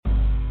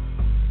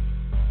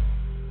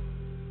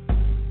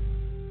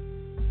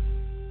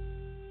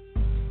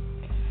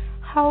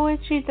how would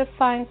you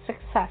define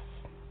success?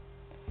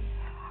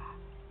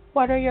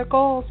 What are your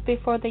goals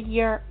before the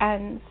year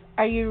ends?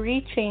 Are you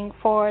reaching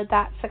for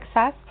that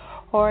success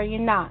or are you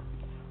not?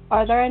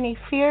 Are there any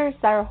fears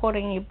that are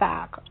holding you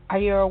back? Are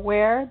you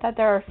aware that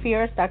there are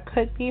fears that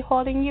could be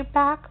holding you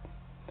back?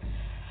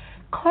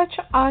 Clutch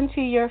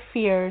onto your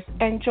fears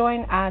and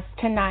join us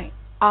tonight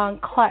on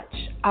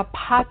Clutch, a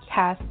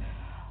podcast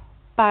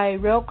by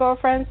Real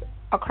Girlfriends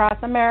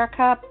Across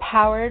America,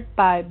 powered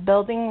by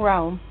Building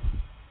Rome.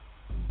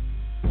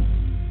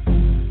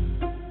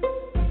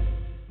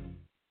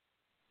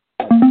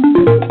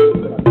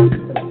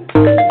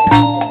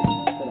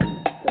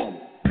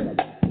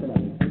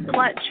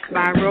 Clutch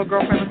by Real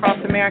Girlfriends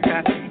Across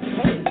America. Hey,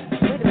 wait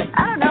a minute.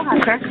 I don't know how to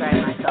describe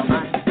myself,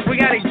 huh? We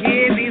got to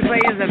give these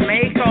ladies a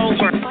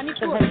makeover. Funny,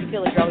 sometimes you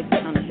feel like you're always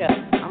sitting on the show.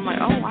 I'm like,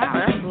 oh, wow,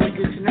 that's really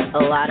good to know.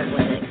 A lot of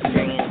women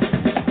experience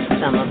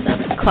some of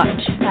them.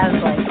 Clutch has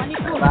like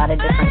a lot of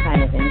different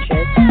kind of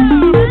interests.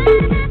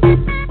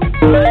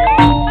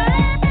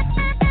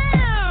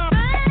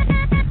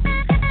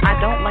 I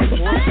don't like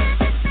women.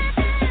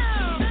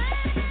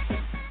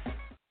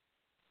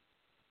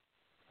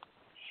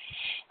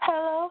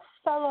 Hello,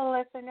 fellow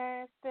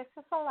listeners. This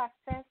is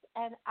Alexis,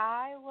 and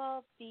I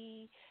will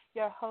be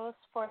your host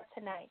for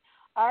tonight.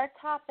 Our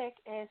topic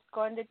is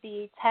going to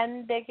be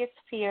 10 biggest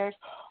fears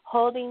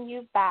holding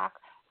you back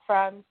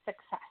from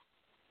success.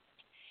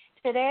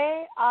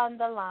 Today on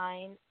the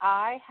line,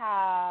 I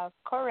have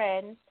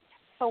Corinne,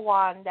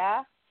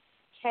 Tawanda,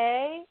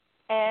 Kay,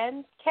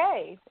 and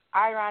Kay.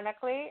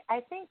 Ironically,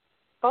 I think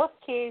both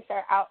Kays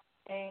are out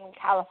in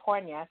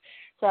California,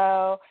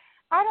 so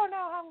I don't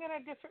know how I'm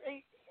going to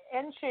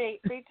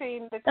differentiate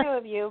between the two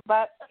of you,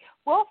 but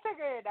we'll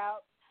figure it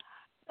out.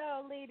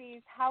 So,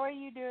 ladies, how are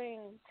you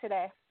doing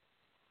today?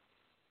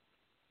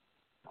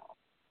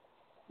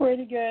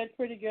 Pretty good.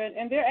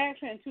 And they're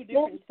actually in two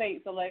different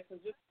states, Alexis,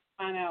 just to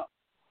find out.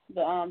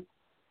 The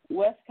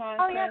Wisconsin.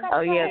 Oh,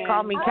 yeah,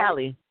 call me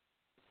Kelly.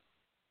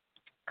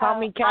 Call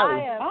me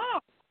Kelly.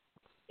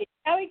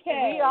 Kelly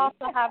K. We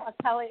also have a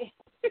Kelly.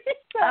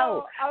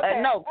 No,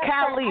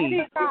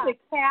 Cali.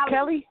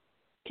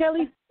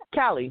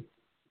 Cali.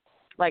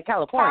 Like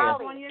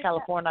California.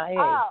 California.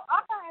 Oh,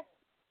 okay.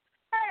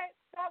 All right,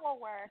 that will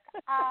work.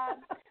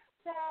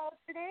 So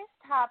today's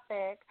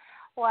topic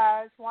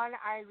was one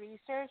I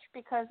researched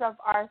because of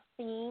our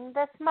theme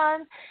this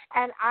month,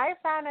 and I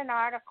found an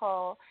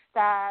article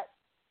that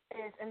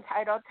is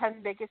entitled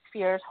 10 Biggest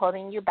Fears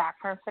Holding You Back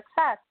from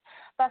Success.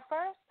 But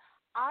first,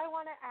 I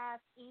want to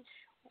ask each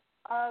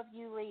of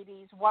you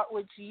ladies, what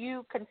would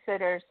you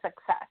consider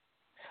success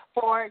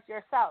for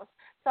yourselves?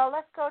 So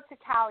let's go to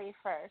Callie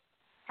first.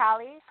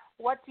 Callie,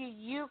 what do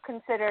you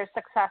consider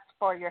success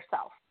for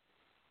yourself?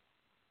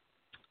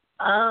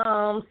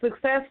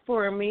 Success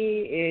for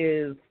me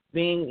is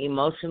being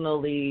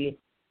emotionally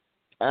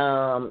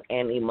and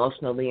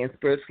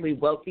spiritually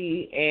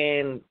wealthy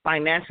and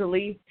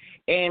financially,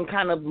 and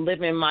kind of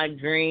living my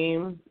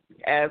dream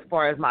as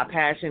far as my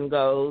passion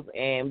goes,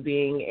 and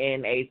being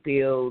in a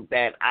field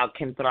that I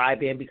can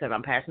thrive in because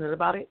I'm passionate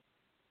about it.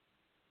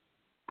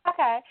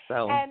 Okay.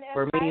 So and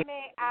for me,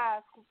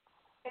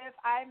 if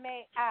I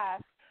may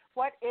ask,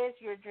 what is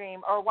your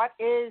dream, or what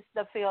is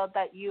the field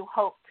that you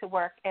hope to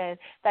work in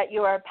that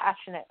you are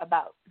passionate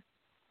about?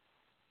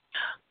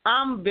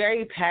 I'm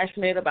very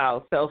passionate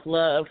about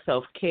self-love,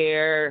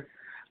 self-care,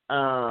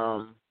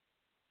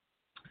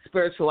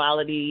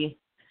 spirituality,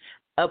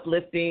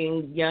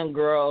 uplifting young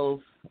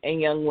girls and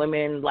young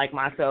women like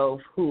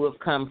myself who have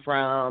come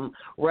from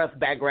rough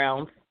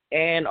backgrounds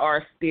and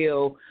are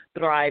still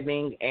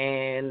thriving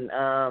and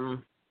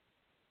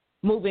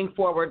moving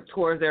forward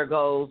towards their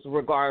goals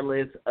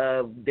regardless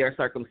of their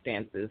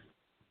circumstances.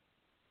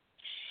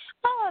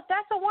 Oh,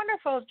 that's a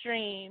wonderful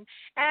dream.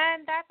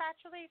 And that's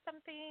actually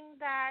something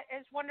that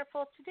is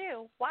wonderful to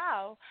do.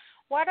 Wow.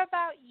 What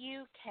about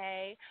you,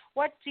 Kay?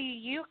 What do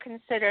you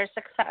consider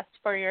success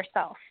for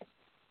yourself?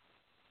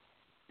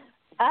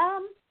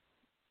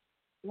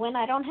 When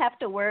I don't have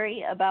to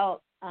worry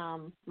about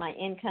my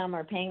income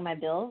or paying my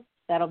bills,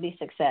 that'll be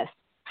success.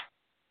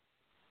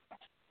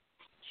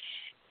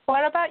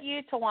 What about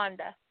you,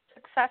 Tawanda?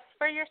 Success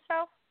for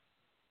yourself?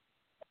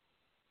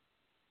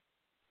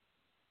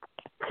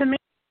 To me,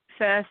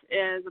 success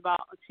is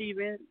about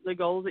achieving the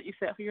goals that you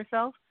set for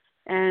yourself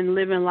and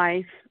living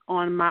life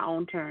on my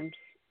own terms.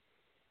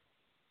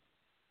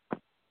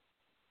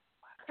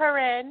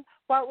 Corinne,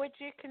 what would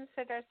you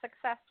consider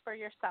success for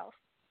yourself?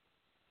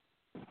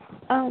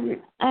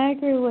 I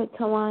agree with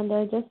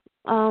Tawanda. Just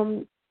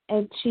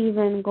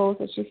achieving goals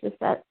that you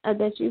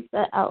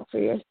set out for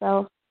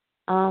yourself.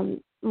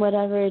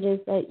 Whatever it is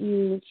that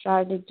you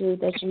strive to do,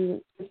 that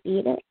you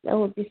succeed at, that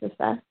would be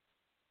success.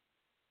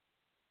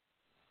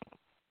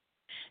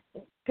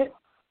 This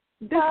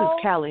is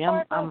Kelly.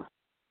 Go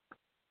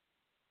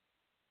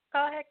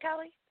ahead,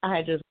 Kelly. I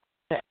had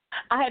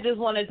just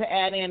wanted to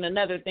add in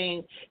another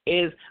thing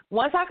is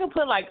once I can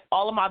put like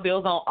all of my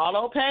bills on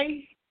auto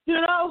pay,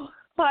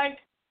 like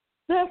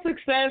that's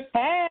success.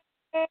 Hey.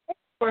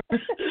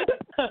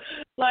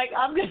 Like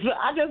I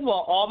just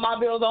want all my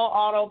bills on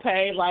auto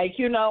pay. Like,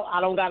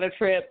 I don't got a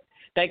trip.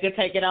 They could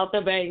take it out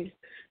the bank.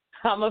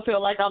 I'm gonna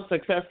feel like I'm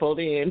successful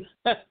then.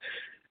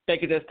 They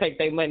could just take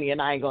their money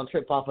and I ain't gonna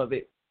trip off of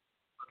it.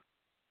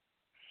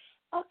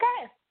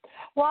 Okay.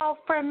 Well,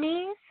 for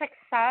me,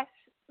 success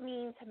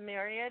means a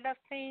myriad of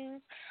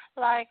things.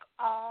 Like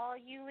all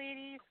you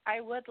ladies, I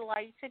would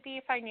like to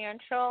be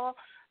financially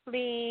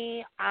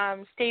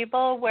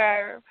stable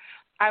where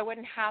I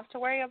wouldn't have to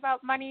worry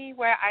about money,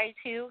 where I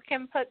too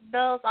can put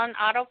bills on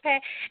auto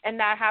pay and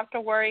not have to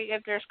worry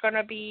if there's going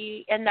to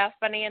be enough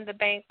money in the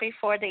bank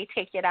before they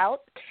take it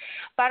out.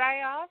 But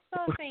I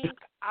also think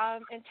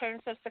in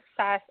terms of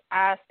success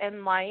as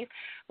in life,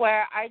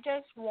 where I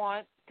just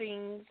want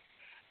things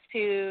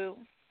to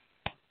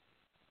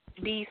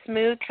be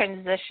smooth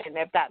transition,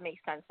 if that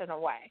makes sense in a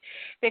way,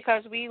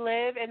 because we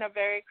live in a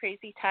very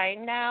crazy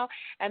time now,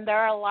 and there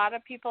are a lot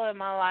of people in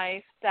my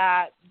life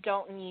that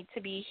don't need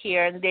to be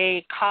here, and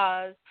they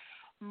cause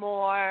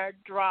more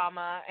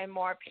drama and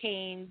more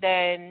pain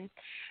than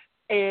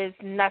is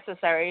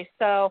necessary.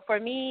 So for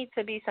me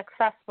to be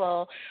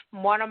successful,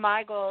 one of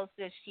my goals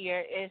this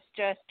year is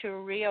just to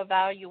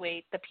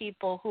reevaluate the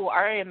people who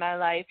are in my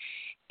life,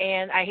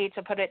 and I hate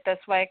to put it this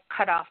way,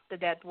 cut off the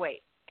dead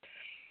weight.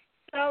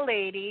 So,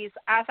 ladies,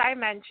 as I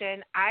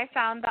mentioned, I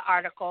found the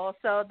article.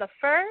 So the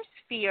first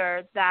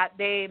fear that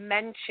they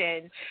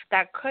mentioned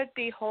that could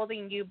be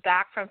holding you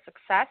back from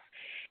success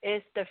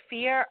is the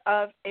fear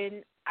of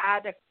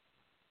inadequacy.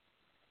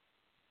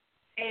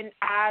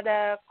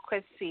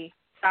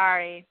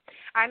 Sorry.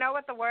 I know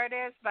what the word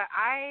is, but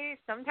I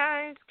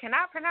sometimes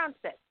cannot pronounce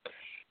it.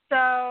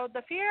 So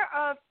the fear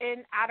of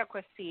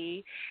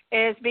inadequacy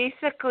is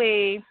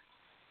basically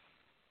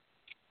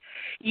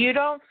you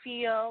don't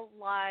feel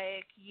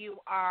like you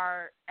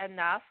are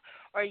enough,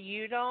 or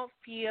you don't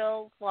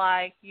feel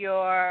like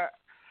you're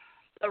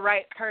the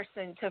right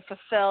person to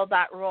fulfill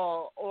that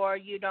role, or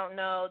you don't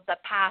know the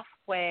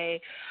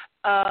pathway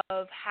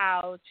of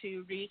how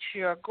to reach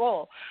your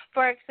goal.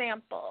 For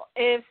example,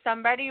 if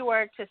somebody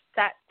were to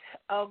set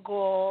a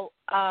goal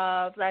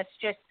of, let's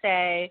just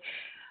say,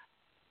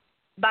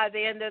 by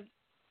the end of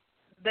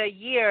the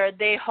year,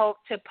 they hope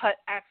to put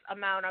X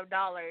amount of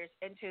dollars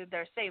into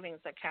their savings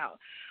account.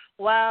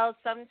 Well,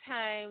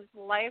 sometimes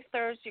life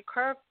throws you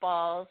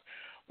curveballs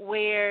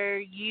where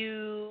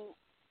you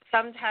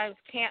sometimes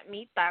can't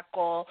meet that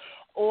goal,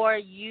 or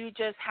you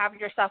just have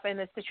yourself in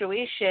a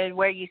situation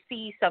where you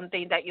see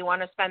something that you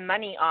want to spend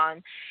money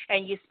on,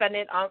 and you spend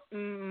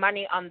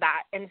money on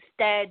that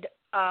instead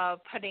of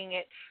putting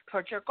it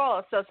towards your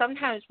goal. So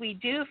sometimes we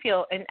do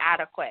feel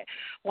inadequate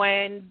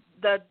when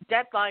the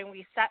deadline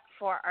we set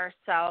for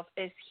ourselves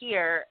is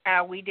here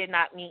and we did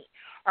not meet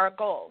our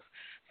goals.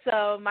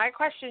 So my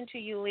question to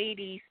you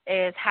ladies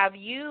is, have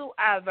you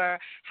ever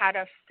had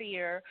a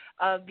fear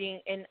of being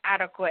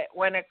inadequate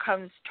when it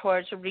comes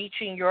towards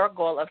reaching your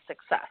goal of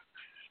success?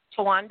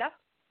 Tawanda?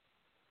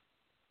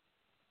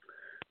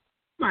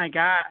 My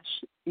gosh,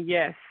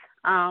 yes.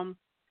 And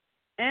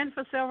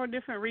for several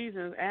different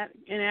reasons.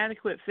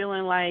 Inadequate,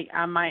 feeling like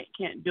I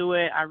can't do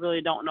it. I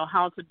really don't know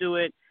how to do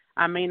it.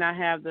 I may not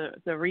have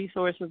the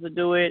resources to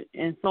do it,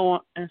 and so on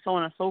and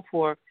so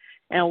forth.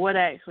 And what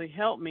actually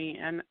helped me,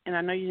 and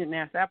I know you didn't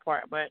ask that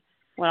part, but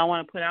what I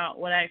want to put out,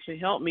 what actually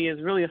helped me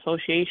is really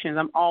associations.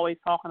 I'm always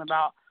talking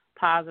about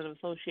positive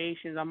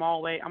associations. I'm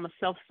a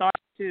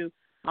self-starter too.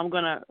 I'm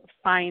going to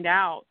find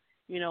out,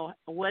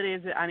 what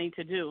is it I need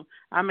to do.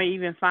 I may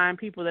even find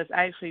people that's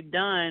actually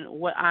done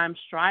what I'm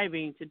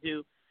striving to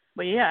do.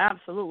 But yeah,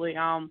 absolutely.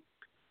 I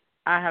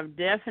have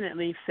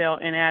definitely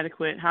felt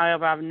inadequate.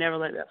 However, I've never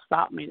let that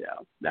stop me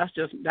though. That's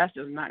just not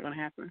going to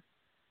happen.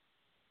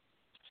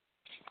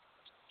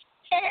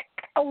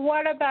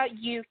 What about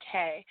you,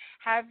 Kay?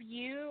 Have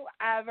you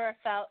ever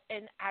felt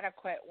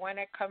inadequate when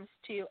it comes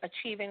to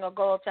achieving a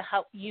goal to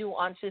help you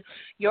onto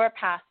your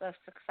path of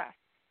success?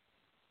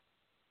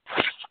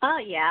 Oh,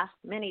 yeah,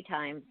 many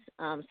times.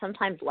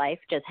 Sometimes life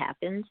just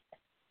happens,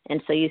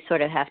 and so you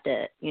sort of have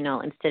to,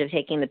 instead of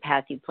taking the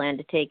path you plan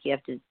to take, you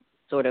have to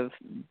sort of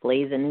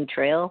blaze a new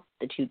trail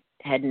that you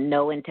had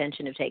no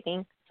intention of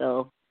taking.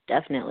 So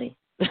definitely.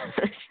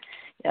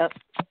 Yep.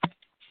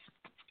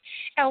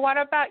 And what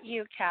about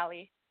you,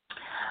 Callie?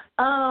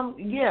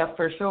 Yeah,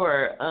 for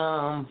sure.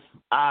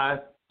 I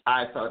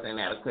felt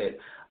inadequate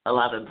a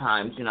lot of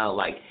times,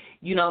 like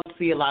you don't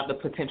see a lot of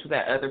the potential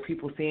that other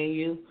people see in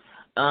you.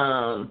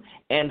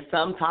 And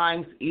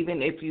sometimes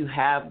even if you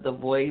have the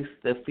voice,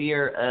 the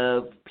fear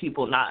of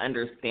people not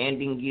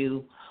understanding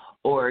you,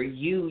 or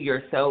you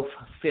yourself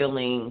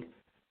feeling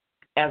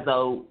as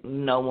though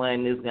no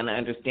one is going to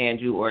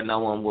understand you or no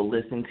one will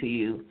listen to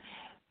you.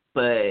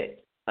 But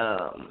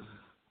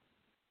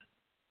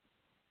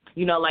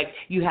like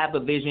you have a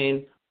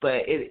vision,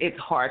 but it's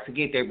hard to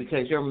get there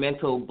because your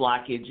mental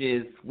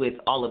blockages with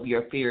all of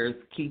your fears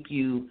keep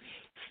you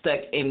stuck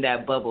in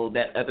that bubble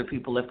that other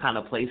people have kind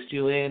of placed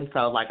you in.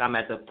 So, like, I'm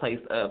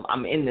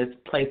in this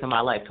place in my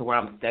life to where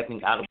I'm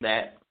stepping out of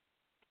that.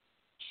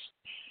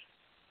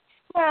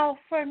 Well,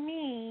 for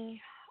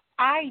me,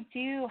 I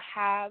do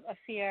have a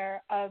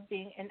fear of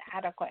being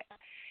inadequate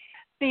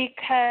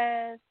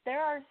because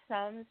there are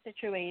some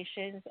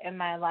situations in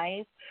my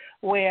life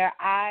where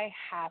I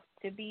have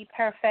to be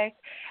perfect.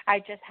 I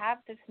just have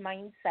this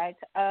mindset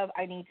of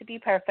I need to be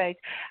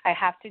perfect. I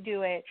have to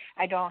do it.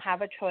 I don't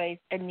have a choice.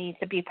 It needs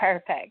to be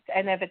perfect.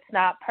 And if it's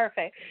not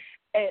perfect,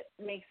 it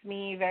makes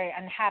me very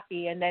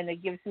unhappy, and then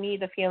it gives me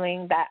the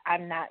feeling that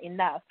I'm not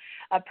enough.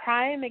 A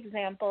prime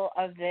example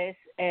of this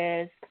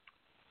is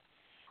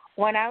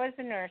when I was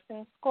in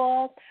nursing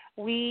school,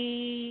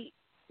 we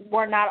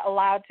were not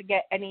allowed to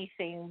get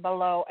anything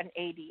below an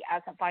 80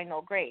 as a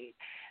final grade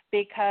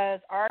because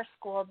our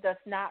school does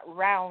not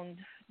round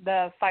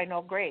the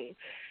final grade.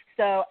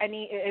 So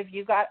if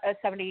you got a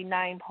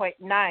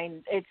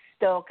 79.9, it's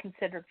still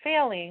considered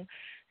failing.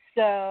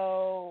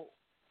 So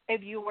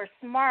if you were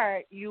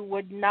smart, you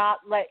would not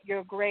let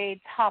your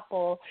grade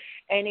topple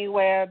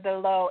anywhere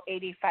below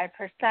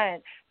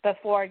 85%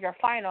 before your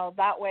final.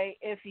 That way,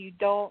 if you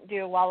don't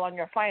do well on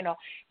your final,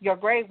 your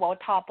grade won't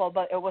topple,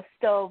 but it will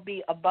still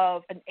be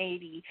above an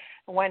 80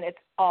 when it's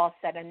all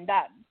said and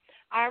done.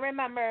 I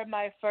remember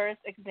my first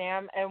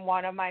exam in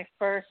one of my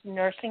first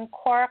nursing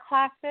core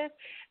classes.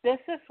 This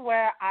is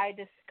where I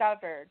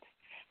discovered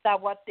that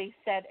what they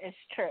said is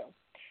true.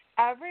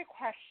 Every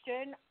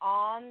question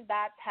on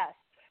that test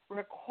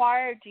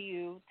required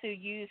you to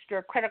use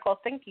your critical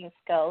thinking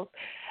skills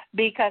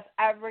because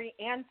every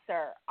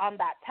answer on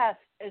that test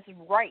is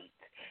right.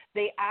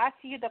 They ask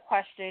you the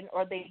question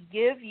or they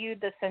give you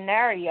the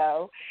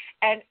scenario,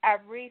 and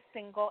every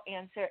single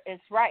answer is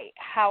right.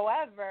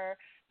 However,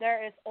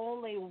 there is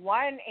only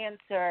one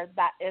answer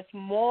that is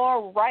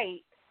more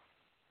right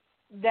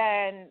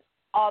than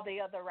all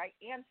the other right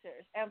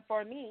answers. And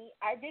for me,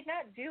 I did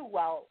not do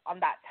well on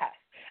that test.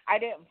 I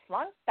didn't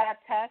flunk that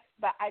test,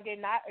 but I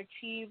did not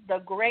achieve the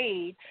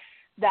grade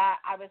that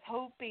I was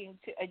hoping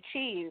to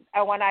achieve.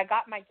 And when I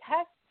got my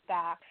test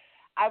back,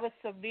 I was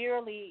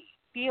severely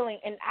feeling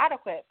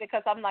inadequate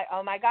because I'm like,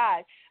 oh my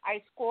God,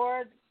 I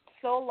scored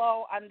so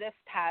low on this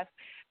test.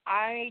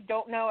 I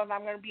don't know if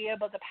I'm going to be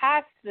able to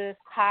pass this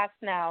class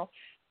now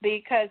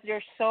because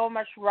there's so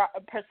much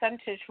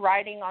percentage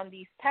writing on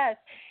these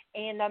tests.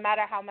 And no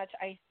matter how much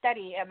I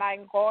study, am I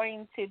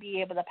going to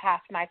be able to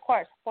pass my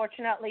course?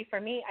 Fortunately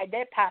for me, I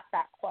did pass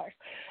that course.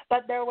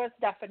 But there was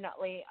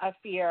definitely a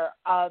fear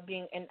of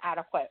being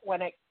inadequate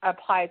when it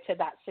applied to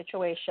that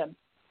situation.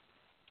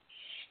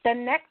 The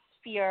next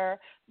fear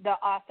the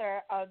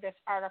author of this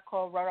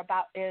article wrote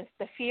about is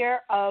the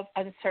fear of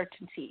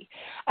uncertainty.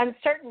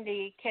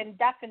 Uncertainty can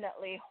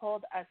definitely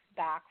hold us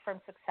back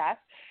from success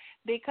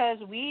because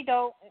we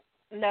don't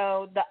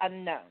know the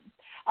unknown.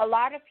 A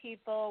lot of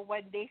people,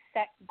 when they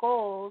set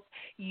goals,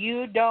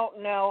 you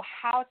don't know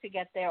how to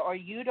get there or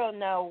you don't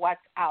know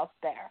what's out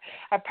there.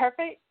 A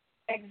perfect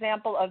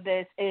example of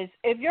this is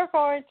if you're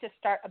going to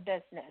start a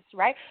business,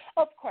 right?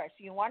 Of course,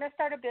 you want to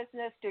start a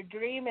business. The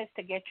dream is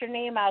to get your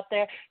name out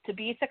there, to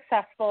be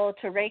successful,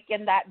 to rake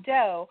in that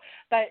dough.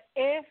 But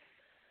if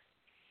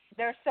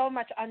there's so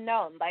much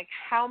unknown, like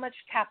how much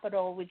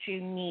capital would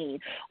you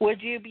need?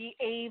 Would you be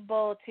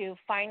able to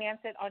finance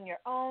it on your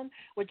own?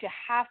 Would you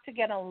have to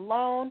get a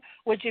loan?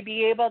 Would you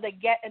be able to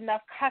get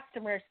enough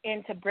customers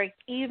in to break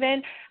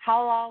even?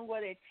 How long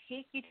would it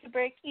take you to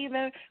break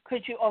even?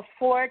 Could you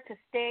afford to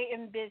stay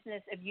in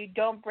business if you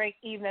don't break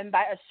even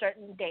by a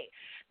certain date?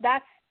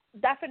 That's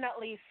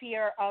definitely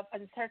fear of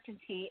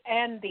uncertainty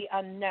and the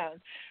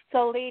unknown.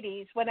 So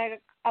ladies, when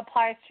it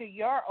applies to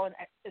your own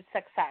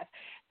success,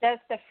 does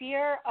the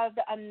fear of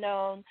the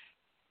unknown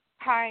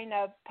kind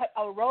of put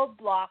a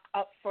roadblock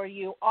up for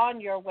you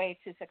on your way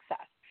to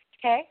success?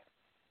 Okay?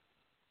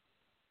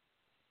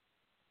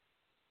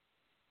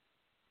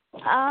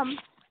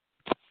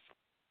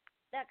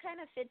 That kind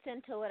of fits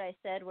into what I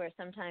said where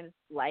sometimes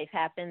life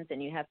happens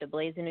and you have to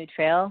blaze a new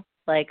trail.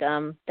 Like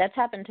that's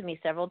happened to me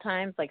several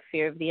times, like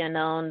fear of the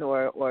unknown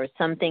or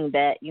something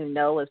that you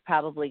know is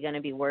probably going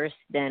to be worse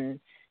than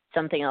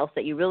something else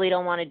that you really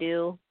don't want to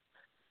do,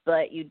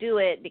 but you do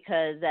it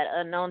because that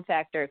unknown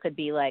factor could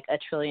be like a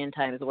trillion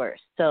times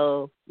worse.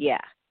 So, yeah.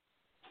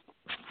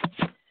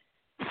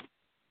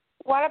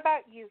 What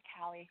about you,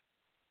 Callie?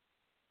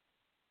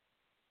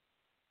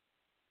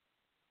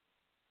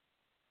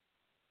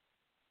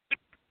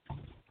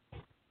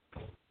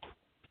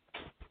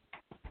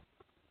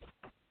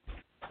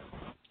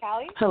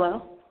 Callie?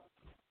 Hello?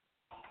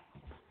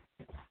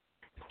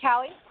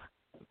 Callie?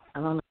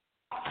 I don't know.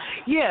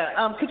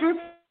 Yeah, could you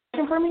repeat the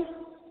question for me?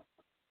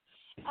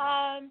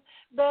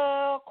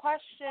 The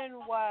question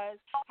was,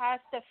 has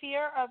the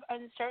fear of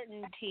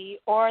uncertainty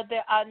or the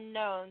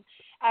unknown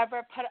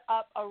ever put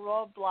up a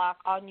roadblock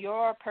on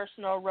your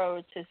personal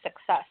road to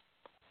success?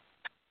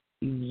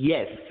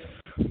 Yes.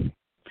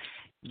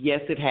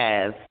 Yes, it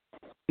has.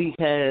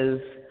 Because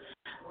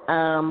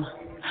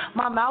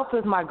my mouth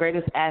is my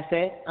greatest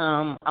asset.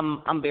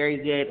 I'm very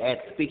good at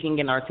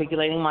speaking and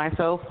articulating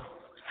myself.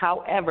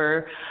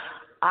 However,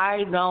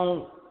 I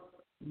don't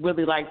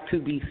really like to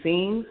be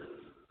seen.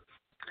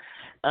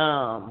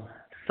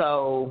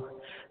 So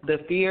the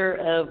fear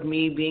of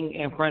me being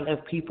in front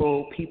of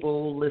people,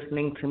 people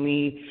listening to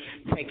me,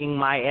 taking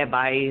my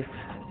advice,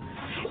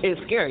 is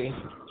scary.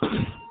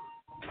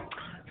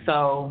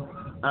 So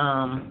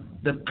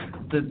the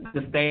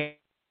staying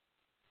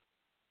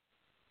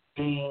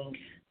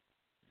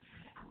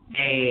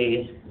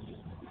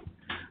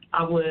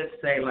I would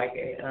say like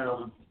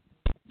a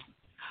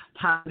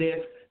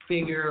positive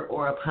figure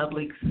or a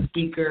public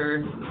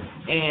speaker,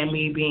 and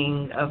me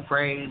being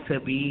afraid to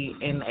be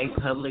in a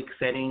public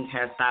setting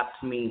has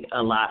stopped me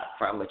a lot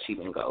from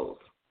achieving goals.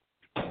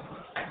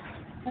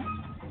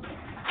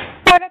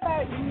 What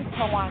about you,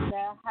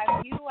 Tawanda?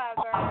 Have you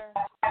ever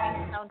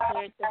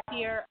encountered the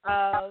fear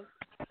of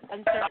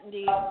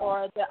uncertainty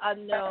or the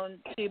unknown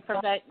to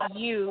prevent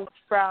you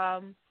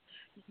from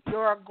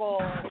your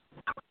goal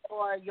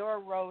or your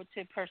road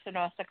to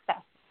personal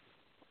success?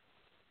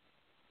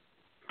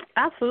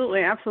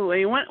 Absolutely,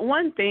 absolutely.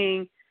 One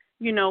thing,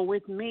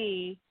 with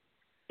me,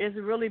 it's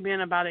really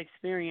been about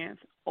experience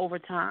over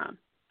time.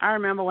 I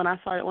remember when I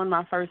started one of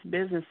my first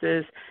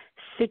businesses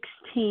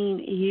 16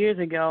 years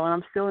ago, and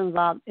I'm still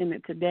involved in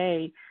it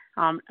today,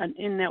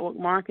 in network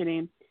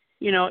marketing.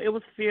 It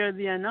was fear of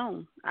the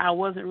unknown. I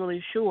wasn't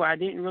really sure. I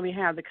didn't really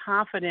have the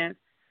confidence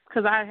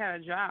because I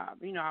had a job.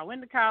 I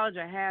went to college,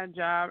 I had a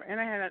job, and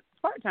I had a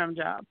part-time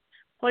job.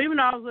 So even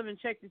though I was living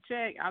check to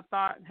check, I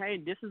thought, hey,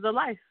 this is the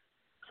life.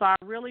 So I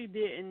really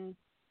didn't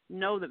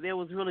know that there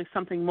was really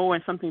something more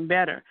and something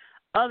better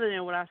other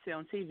than what I see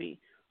on TV.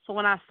 So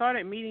when I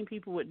started meeting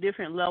people with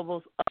different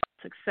levels of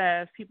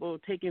success, people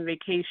taking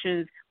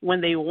vacations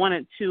when they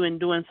wanted to and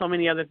doing so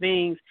many other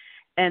things,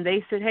 and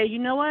they said, hey, you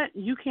know what?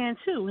 You can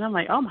too. And I'm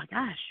like, oh, my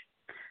gosh.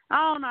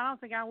 Oh, no, I don't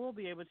think I will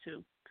be able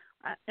to.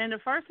 And the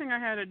first thing I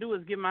had to do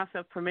was give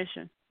myself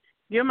permission.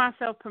 Give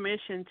myself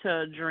permission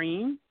to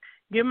dream.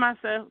 Give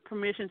myself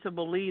permission to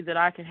believe that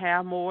I could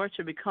have more,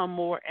 to become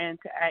more, and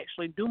to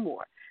actually do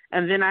more.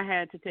 And then I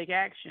had to take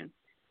action.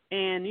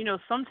 And,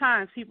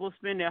 sometimes people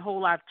spend their whole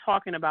life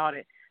talking about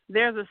it.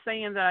 There's a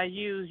saying that I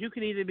use, you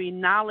can either be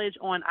knowledge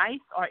on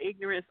ice or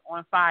ignorance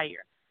on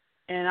fire.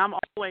 And I'm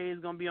always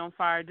going to be on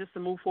fire just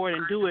to move forward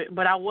and do it,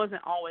 but I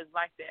wasn't always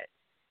like that.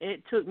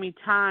 It took me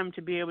time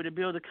to be able to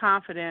build the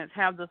confidence,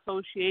 have the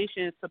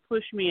associations to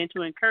push me and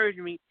to encourage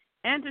me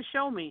and to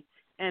show me.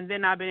 And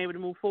then I've been able to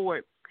move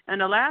forward. And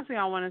the last thing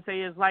I want to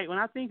say is, like, when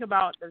I think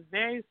about the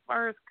very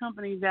first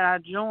company that I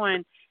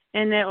joined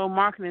in network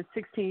marketing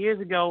 16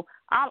 years ago,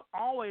 I'll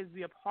always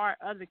be a part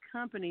of the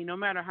company no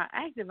matter how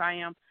active I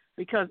am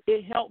because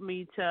it helped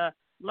me to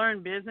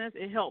learn business.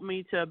 It helped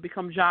me to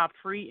become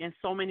job-free and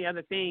so many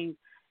other things.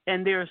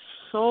 And there are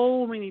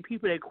so many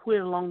people that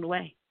quit along the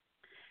way.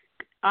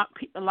 A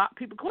lot of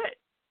people quit.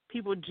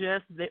 People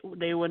just,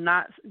 they would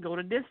not go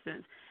the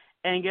distance.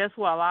 And guess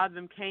what? A lot of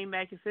them came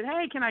back and said,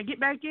 hey, can I get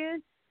back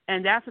in?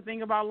 And that's the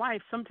thing about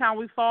life. Sometimes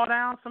we fall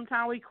down,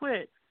 sometimes we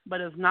quit,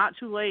 but it's not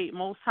too late.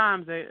 Most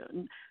times,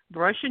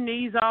 brush your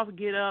knees off,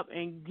 get up,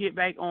 and get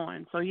back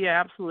on. So,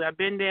 yeah, absolutely. I've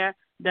been there,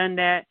 done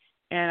that,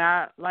 and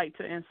I like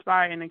to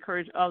inspire and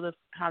encourage others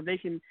how they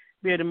can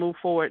be able to move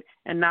forward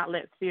and not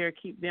let fear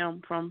keep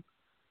them from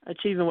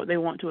achieving what they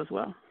want to as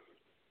well.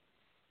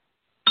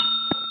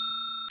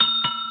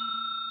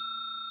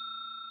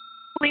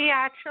 We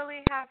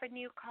actually have a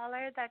new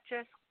caller that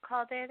just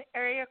called in,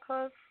 area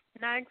code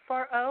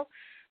 940.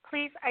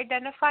 Please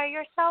identify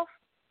yourself.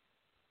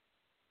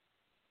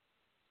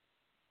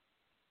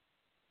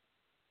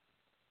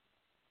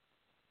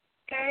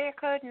 Area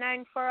code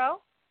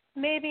 940.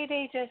 Maybe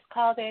they just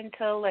called in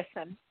to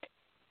listen.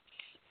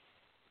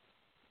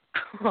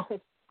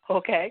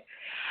 Okay.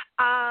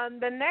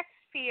 The next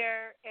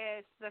fear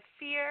is the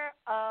fear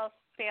of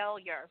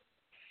failure.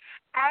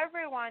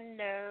 Everyone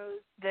knows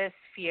this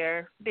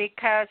fear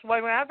because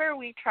whenever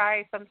we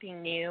try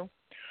something new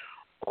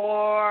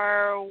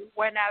or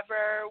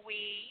whenever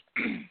we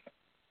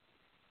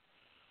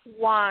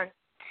want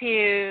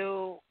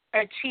to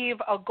achieve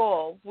a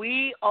goal,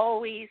 we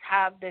always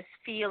have this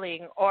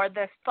feeling or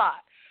this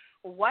thought,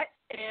 what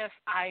if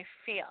I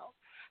fail?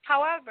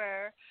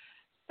 However,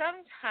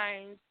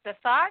 sometimes the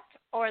thought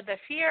or the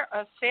fear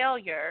of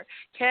failure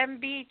can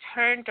be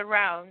turned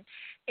around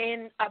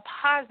in a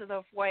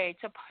positive way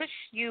to push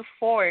you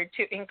forward,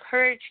 to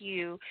encourage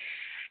you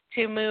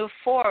to move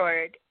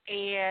forward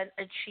and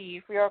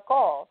achieve your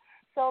goal.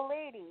 So,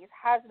 ladies,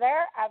 has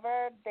there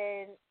ever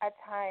been a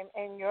time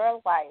in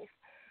your life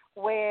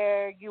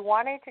where you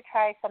wanted to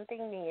try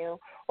something new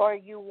or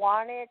you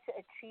wanted to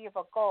achieve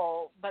a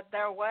goal, but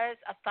there was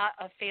a thought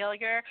of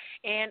failure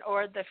and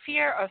or the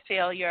fear of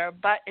failure,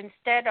 but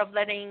instead of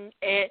letting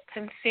it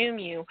consume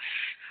you,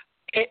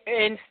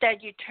 instead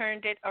you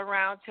turned it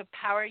around to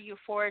power you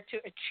forward to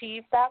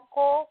achieve that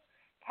goal?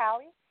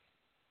 Callie?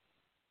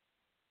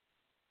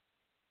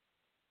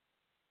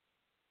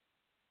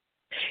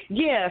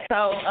 Yeah,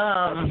 so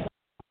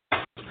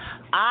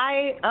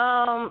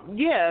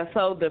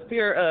so the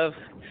fear of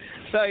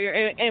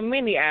failure in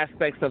many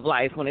aspects of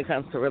life when it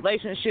comes to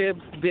relationships,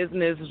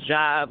 business,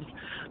 jobs,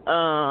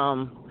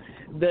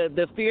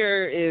 the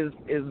fear is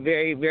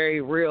very,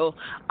 very real.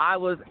 I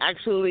was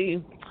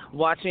actually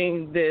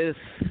watching this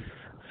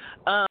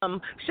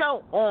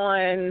show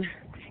on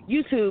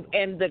YouTube,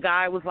 and the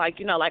guy was like,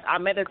 like, I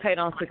meditate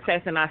on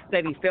success and I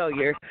study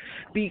failure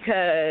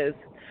because,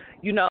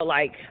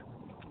 like,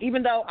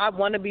 even though I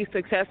want to be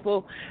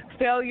successful,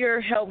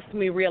 failure helps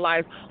me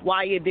realize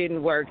why it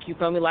didn't work. You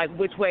feel me? Like,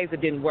 which ways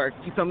it didn't work.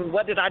 You feel me?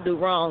 What did I do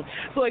wrong?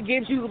 So it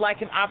gives you,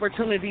 like, an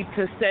opportunity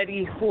to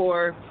study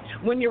for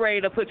when you're ready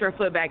to put your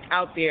foot back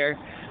out there.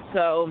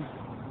 So,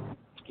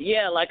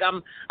 yeah, like,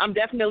 I'm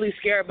definitely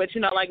scared, but,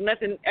 like,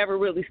 nothing ever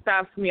really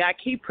stops me. I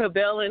keep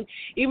prevailing,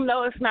 even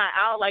though it's not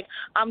out. Like,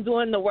 I'm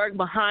doing the work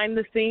behind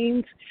the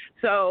scenes.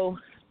 So,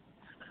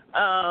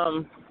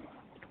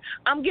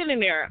 I'm getting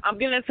there. I'm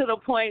getting to the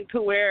point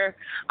to where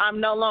I'm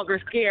no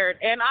longer scared.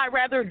 And I'd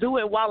rather do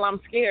it while I'm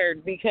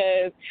scared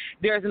because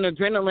there's an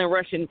adrenaline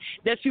rush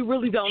that you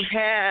really don't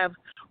have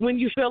when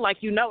you feel like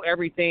you know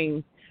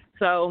everything.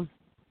 So,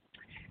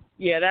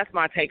 yeah, that's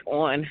my take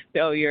on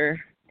failure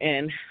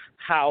and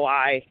how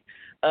I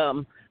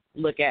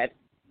look at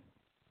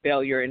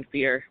failure and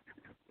fear.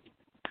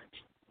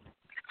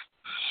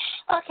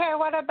 Okay,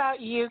 what about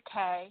you,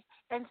 Kay?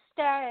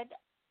 Instead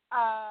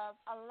of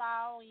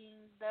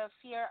allowing the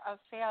fear of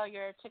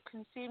failure to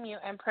consume you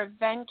and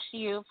prevent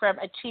you from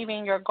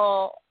achieving your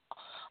goal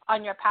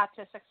on your path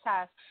to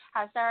success,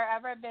 has there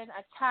ever been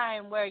a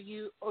time where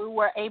you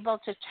were able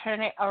to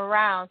turn it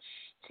around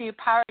to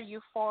power you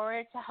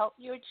forward to help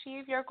you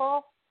achieve your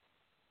goal?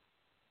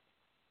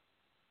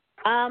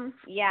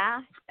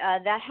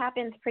 That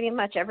happens pretty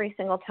much every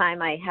single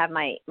time I have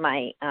my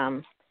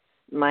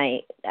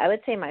I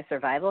would say my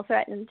survival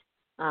threatened.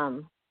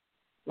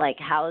 Like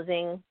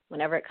housing,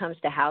 whenever it comes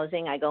to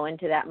housing, I go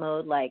into that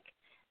mode, like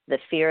the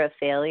fear of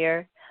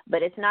failure.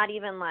 But it's not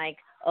even like,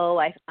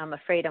 oh, I'm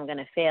afraid I'm going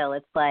to fail.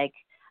 It's like,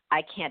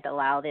 I can't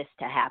allow this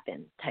to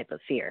happen type of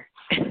fear.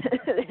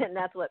 And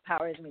that's what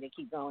powers me to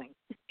keep going.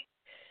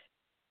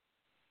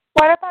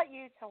 What about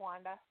you,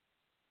 Tawanda?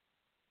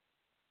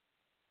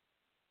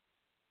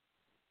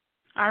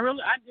 I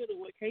did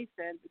what Kay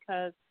said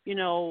because,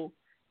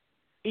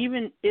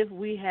 even if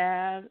we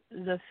have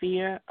the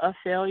fear of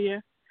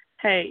failure,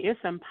 hey, it's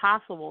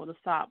impossible to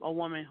stop a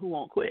woman who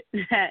won't quit,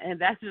 and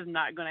that's just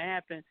not going to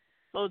happen.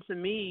 So to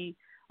me,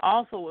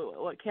 also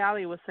what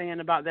Callie was saying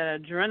about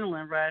that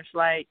adrenaline rush,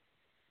 like,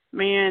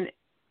 man,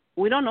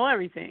 we don't know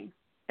everything.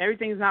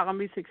 Everything's not going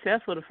to be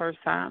successful the first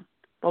time,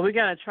 but we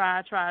got to try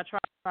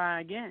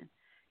again.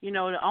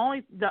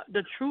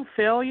 The true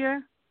failure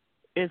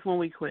is when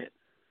we quit.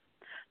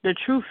 The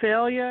true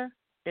failure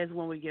is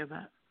when we give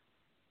up.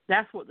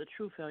 That's what the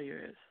true failure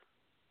is.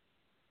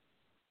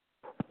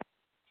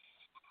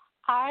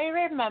 I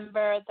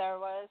remember there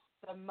was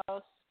the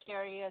most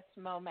scariest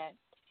moment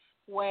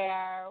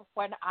where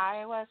when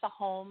I was a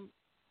home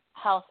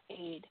health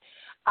aide,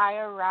 I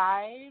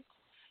arrived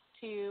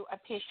to a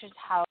patient's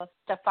house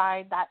to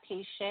find that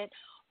patient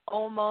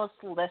almost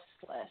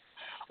listless,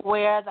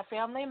 where the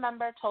family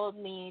member told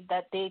me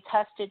that they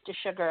tested the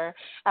sugar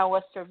and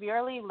was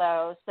severely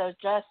low, so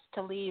just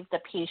to leave the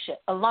patient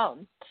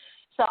alone.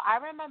 So I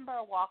remember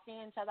walking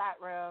into that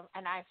room,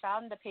 and I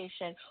found the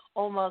patient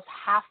almost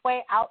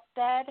halfway out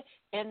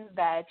in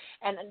bed,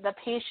 and the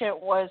patient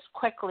was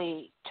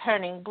quickly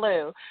turning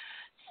blue.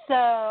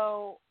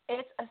 So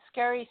it's a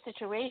scary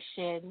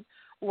situation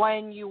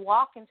when you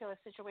walk into a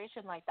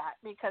situation like that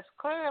because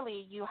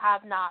clearly you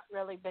have not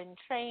really been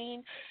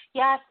trained.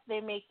 Yes,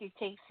 they make you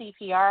take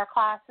CPR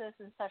classes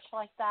and such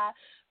like that,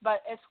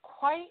 but it's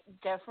quite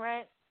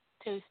different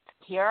to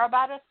hear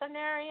about a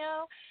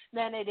scenario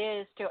than it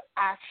is to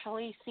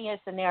actually see a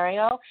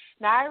scenario.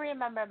 Now, I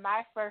remember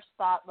my first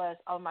thought was,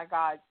 oh, my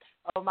God,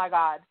 oh, my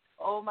God,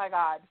 oh, my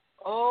God,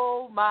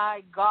 oh,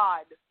 my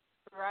God,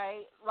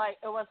 right? Like,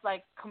 it was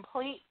like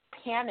complete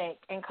panic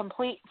and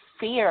complete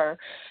fear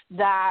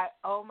that,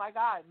 oh, my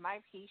God, my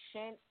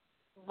patient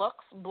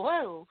looks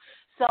blue.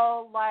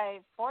 So,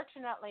 like,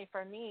 fortunately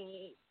for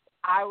me,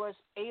 I was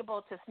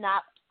able to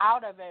snap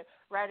out of it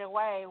right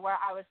away where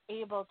I was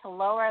able to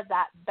lower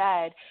that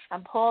bed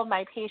and pull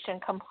my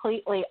patient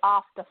completely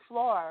off the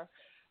floor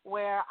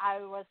where I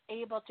was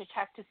able to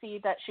check to see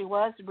that she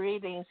was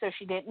breathing so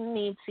she didn't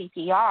need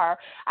CPR.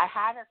 I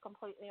had her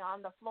completely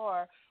on the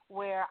floor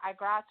where I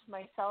grabbed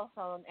my cell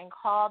phone and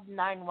called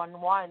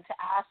 911 to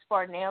ask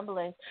for an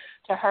ambulance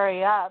to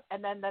hurry up.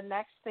 And then the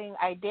next thing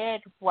I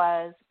did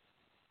was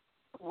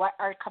what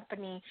our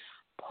company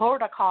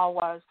protocol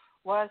was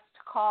to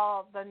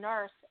call the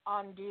nurse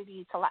on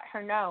duty to let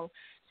her know.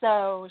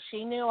 So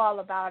she knew all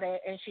about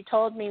it, and she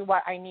told me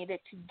what I needed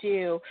to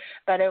do,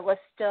 but it was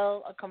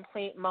still a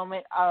complete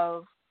moment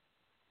of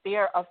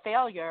fear of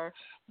failure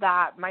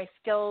that my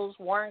skills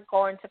weren't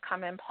going to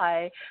come in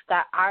play,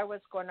 that I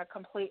was going to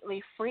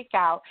completely freak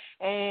out,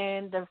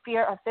 and the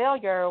fear of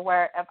failure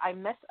where if I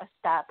miss a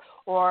step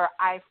or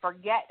I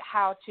forget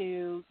how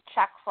to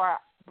check for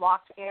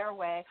blocked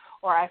airway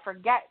or I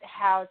forget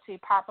how to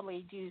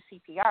properly do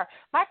CPR,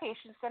 my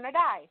patient's going to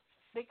die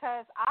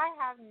because I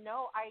have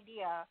no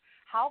idea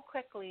how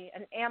quickly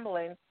an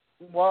ambulance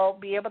will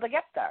be able to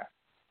get there.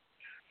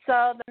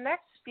 So the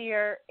next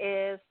fear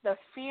is the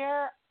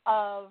fear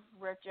of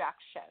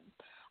rejection.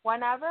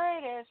 Whenever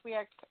it is we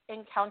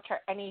encounter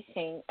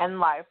anything in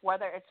life,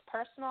 whether it's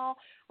personal,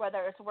 whether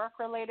it's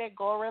work-related,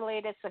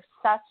 goal-related,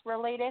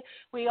 success-related,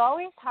 we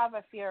always have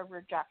a fear of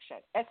rejection.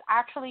 It's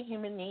actually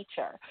human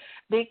nature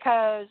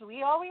because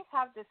we always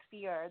have this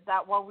fear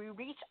that when we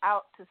reach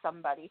out to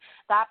somebody,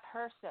 that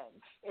person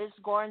is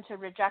going to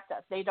reject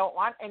us. They don't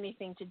want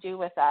anything to do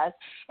with us.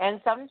 And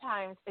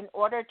sometimes in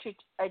order to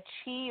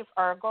achieve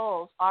our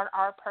goals on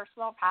our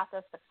personal path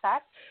of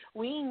success,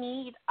 we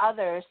need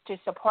others to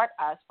support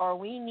us, or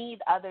we need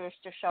others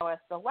to show us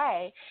the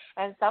way.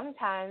 And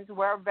sometimes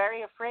we're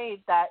very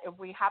afraid that if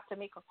we have to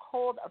make a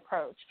cold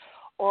approach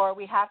or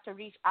we have to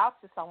reach out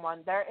to someone,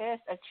 there is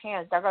a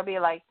chance they're going to be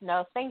like,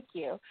 no, thank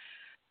you.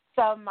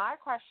 So my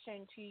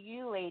question to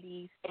you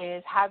ladies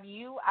is, have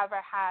you ever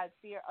had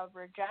fear of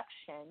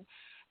rejection?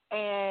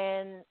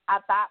 And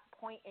at that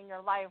point in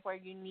your life where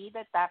you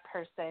needed that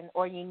person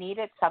or you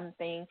needed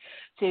something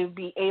to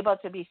be able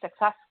to be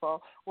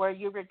successful, were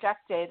you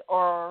rejected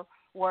or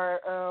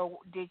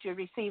did you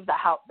receive the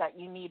help that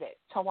you needed?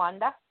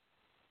 Tawanda?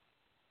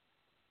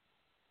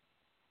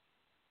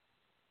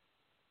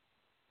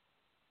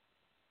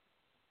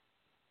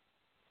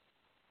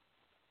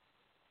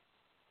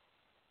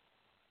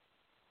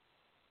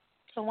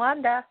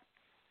 Tawanda?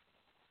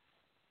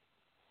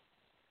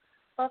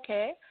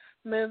 Okay,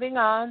 moving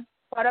on.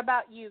 What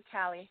about you,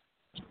 Callie?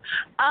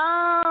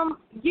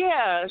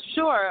 Yeah,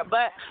 sure.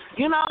 But,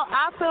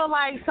 I feel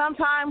like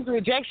sometimes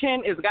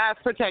rejection is God's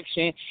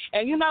protection.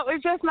 And,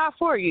 it's just not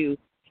for you.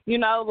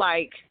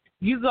 Like,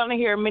 you're going to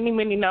hear many,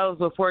 many no's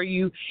before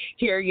you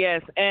hear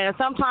yes. And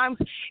sometimes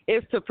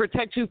it's to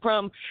protect you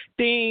from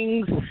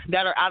things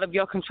that are out of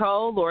your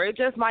control, or it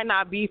just might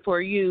not be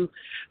for you.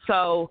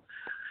 So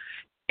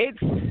it's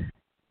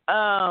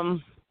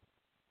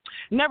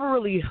never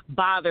really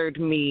bothered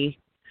me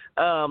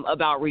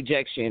about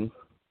rejection,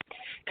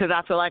 because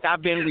I feel like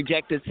I've been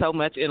rejected so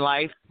much in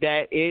life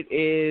that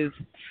it's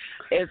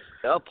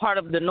a part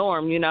of the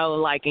norm,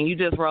 and you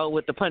just roll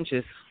with the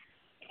punches.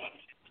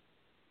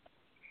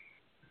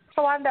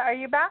 Tawanda, are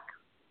you back?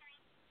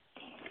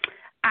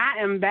 I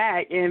am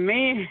back, and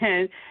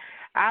man,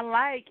 I'm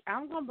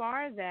going to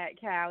borrow that,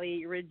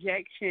 Callie.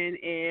 Rejection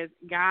is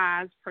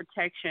God's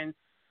protection.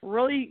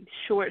 Really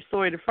short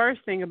story. The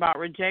first thing about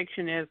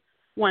rejection is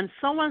when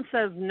someone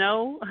says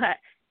no,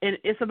 and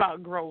it's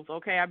about growth,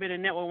 okay? I've been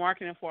in network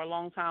marketing for a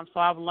long time, so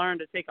I've learned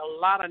to take a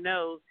lot of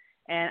no's,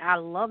 and I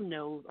love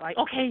no's. Like,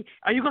 okay,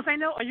 are you going to say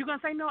no? Are you going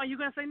to say no? Are you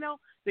going to say no?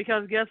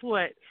 Because guess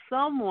what?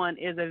 Someone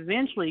is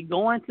eventually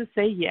going to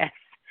say yes,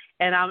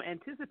 and I'm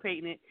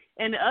anticipating it.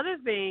 And the other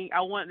thing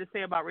I wanted to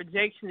say about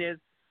rejection is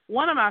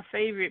one of my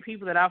favorite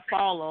people that I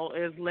follow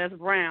is Les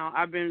Brown.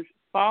 I've been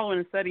following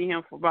and studying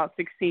him for about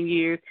 16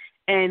 years,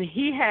 and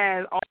he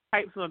has all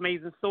types of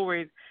amazing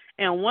stories,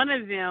 and one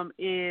of them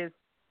is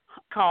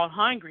called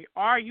Hungry.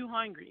 Are you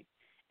hungry?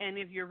 And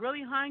if you're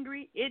really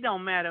hungry, it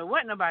don't matter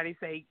what nobody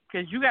say,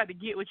 because you got to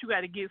get what you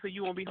got to get so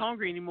you won't be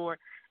hungry anymore.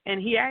 And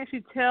he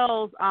actually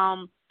tells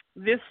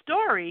this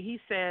story. He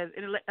says,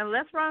 and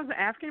Les Brown's an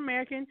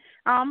African-American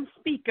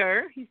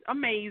speaker. He's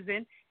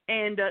amazing.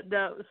 And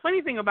the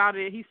funny thing about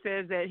it, he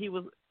says that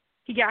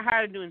he got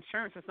hired to do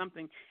insurance or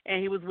something,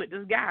 and he was with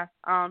this guy.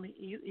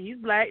 He's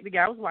black. The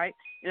guy was white.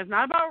 And it's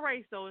not about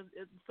race, though.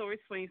 The story's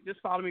funny.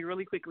 Just follow me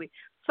really quickly.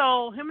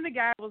 So him and the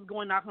guy was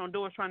going knocking on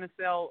doors trying to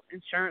sell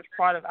insurance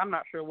products. I'm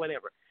not sure,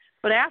 whatever.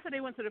 But after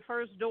they went to the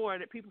first door,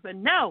 that people said,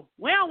 no,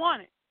 we don't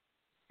want it.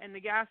 And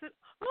the guy said,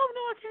 oh,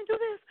 no, I can't do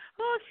this.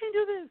 Oh, I can't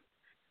do this.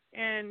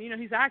 And,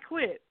 he said, I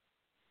quit.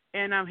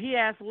 And he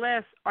asked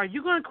Les, are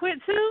you going to quit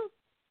too?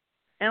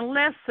 And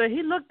Les said,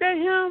 he looked at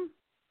him,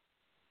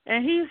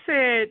 and he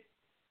said,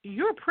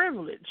 you're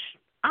privileged.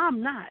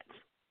 I'm not.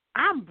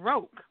 I'm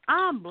broke.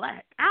 I'm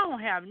black. I don't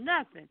have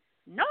nothing.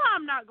 No,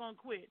 I'm not going to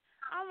quit.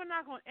 I'm going to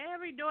knock on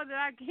every door that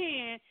I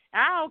can.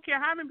 And I don't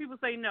care how many people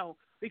say no,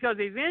 because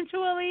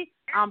eventually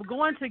I'm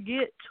going to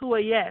get to a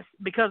yes,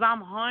 because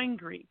I'm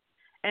hungry.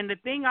 And the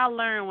thing I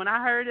learned when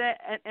I heard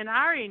that, and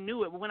I already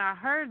knew it, but when I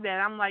heard that,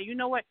 I'm like, you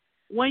know what?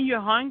 When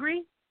you're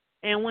hungry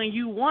and when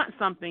you want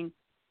something,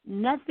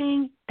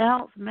 nothing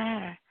else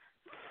matters.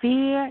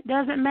 Fear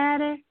doesn't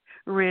matter.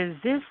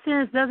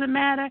 Resistance doesn't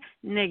matter.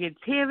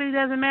 Negativity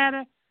doesn't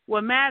matter.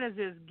 What matters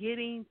is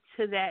getting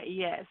to that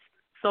yes.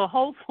 So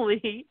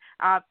hopefully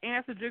I've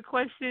answered your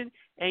question,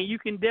 and you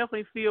can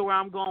definitely feel where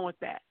I'm going with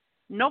that.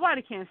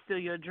 Nobody can steal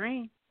your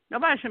dream.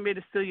 Nobody should be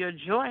able to steal your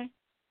joy.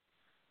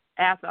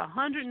 After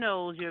 100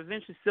 no's, you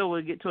eventually still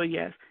will get to a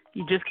yes.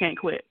 You just can't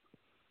quit.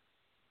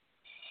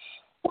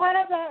 What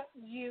about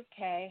you,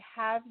 Kay?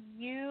 Have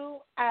you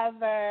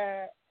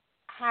ever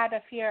had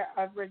a fear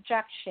of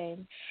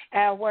rejection?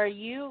 Were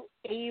you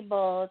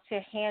able to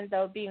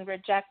handle being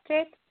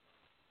rejected?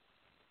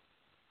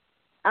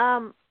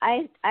 I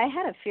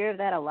had a fear of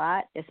that a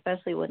lot,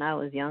 especially when I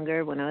was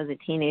younger, when I was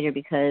a teenager,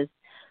 because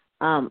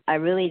I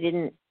really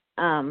didn't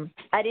I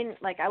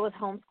was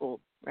homeschooled,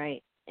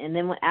 right? And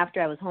then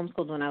after I was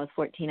homeschooled when I was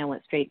 14, I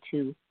went straight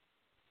to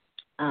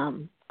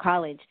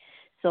college.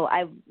 So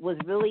I was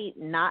really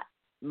not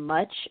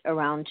much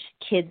around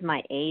kids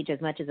my age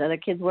as much as other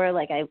kids were.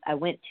 Like I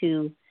went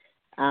to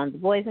the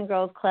Boys and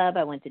Girls Club.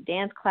 I went to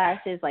dance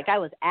classes. Like I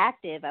was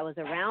active. I was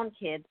around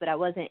kids, but I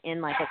wasn't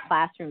in like a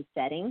classroom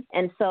setting.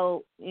 And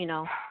so, you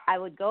know, I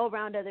would go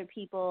around other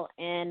people,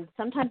 and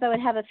sometimes I would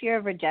have a fear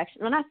of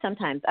rejection. Well, not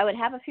sometimes. I would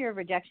have a fear of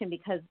rejection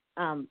because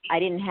I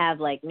didn't have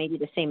like maybe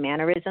the same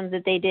mannerisms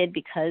that they did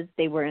because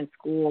they were in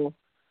school,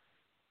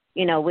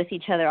 you know, with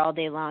each other all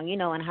day long. You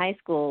know, in high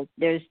school,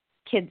 there's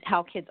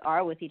how kids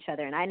are with each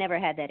other, and I never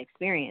had that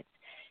experience.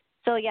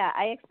 So, yeah,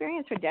 I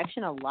experienced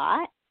rejection a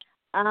lot.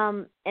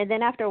 And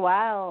then after a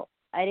while,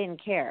 I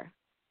didn't care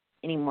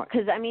anymore.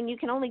 Because, I mean, you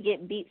can only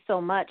get beat so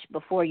much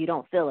before you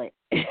don't feel it.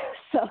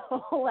 So,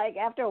 like,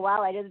 after a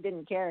while, I just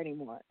didn't care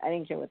anymore. I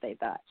didn't care what they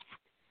thought.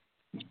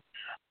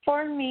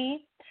 For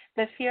me,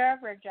 the fear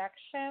of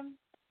rejection,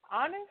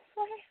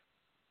 honestly,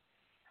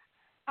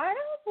 I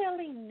don't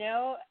really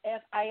know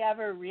if I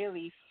ever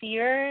really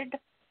feared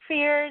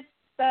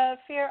the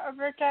fear of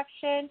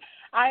rejection.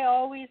 I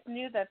always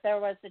knew that there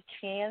was a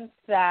chance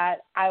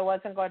that I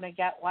wasn't going to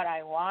get what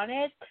I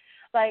wanted.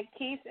 Like,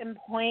 case in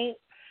point,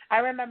 I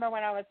remember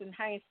when I was in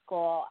high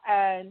school,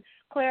 and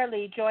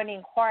clearly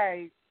joining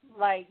choir,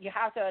 like, you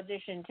have to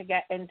audition to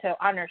get into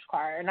honors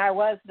choir, and I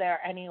was there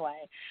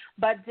anyway.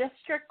 But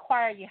district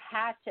choir, you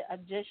had to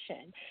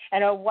audition,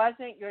 and it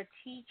wasn't your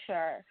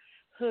teacher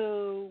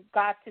who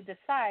got to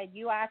decide.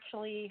 You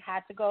actually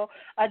had to go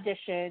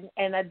audition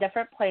in a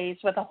different place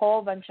with a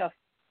whole bunch of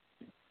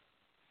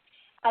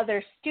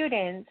other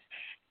students,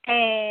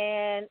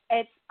 and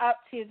it's up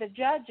to the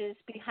judges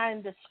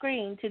behind the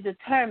screen to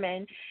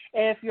determine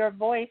if your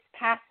voice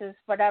passes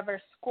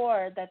whatever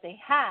score that they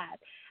had.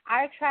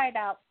 I tried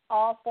out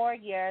all 4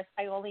 years.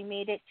 I only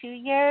made it 2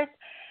 years.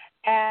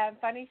 And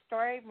funny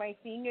story, my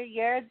senior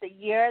year, the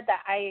year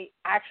that I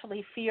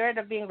actually feared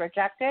of being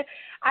rejected,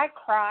 I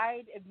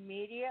cried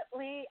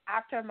immediately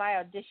after my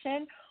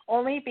audition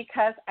only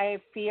because I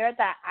feared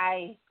that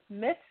I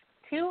missed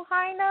 2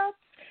 high notes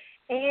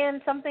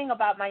and something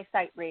about my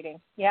sight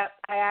reading. Yep,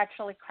 I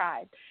actually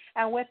cried.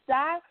 And with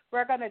that,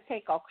 we're going to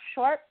take a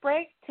short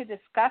break to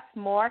discuss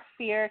more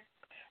fears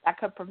that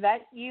could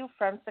prevent you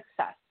from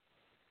success.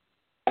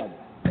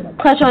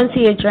 Clutch onto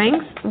your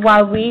drinks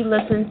while we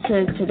listen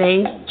to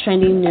today's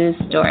trending news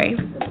story.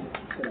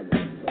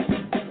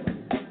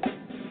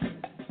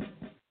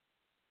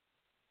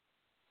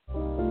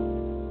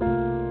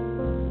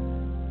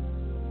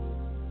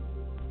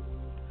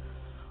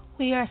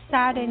 We are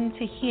saddened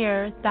to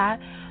hear that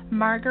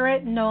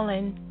Margaret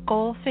Nolan,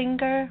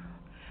 Goldfinger,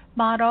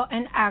 model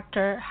and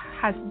actor,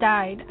 has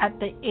died at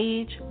the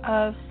age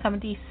of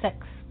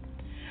 76.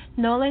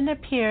 Nolan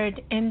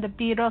appeared in the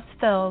Beatles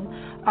film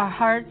A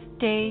Hard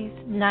Day's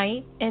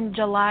Night in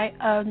July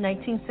of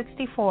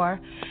 1964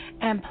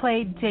 and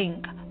played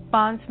Dink,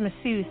 Bond's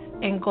masseuse,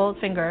 in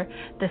Goldfinger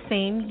the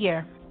same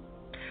year.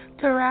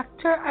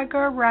 Director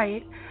Edgar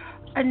Wright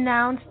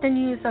announced the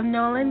news of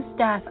Nolan's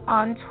death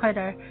on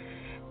Twitter.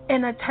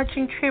 In a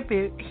touching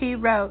tribute, he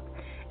wrote,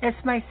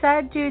 "It's my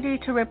sad duty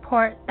to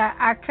report that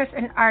actress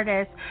and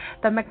artist,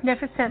 the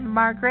magnificent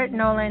Margaret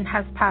Nolan,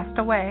 has passed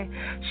away.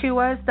 She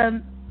was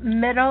the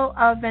middle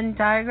of Venn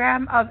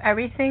diagram of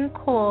everything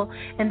cool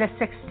in the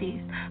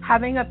 60s,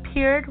 having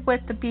appeared with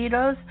the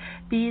Beatles,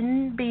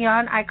 been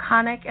beyond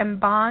iconic in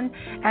Bond,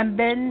 and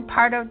been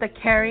part of the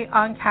Carry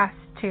On cast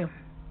too.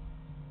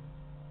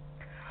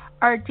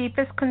 Our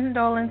deepest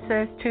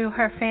condolences to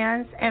her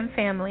fans and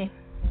family."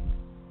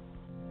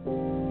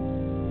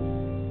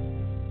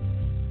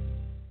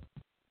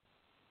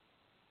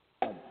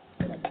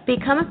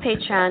 Become a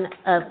patron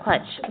of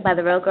Clutch by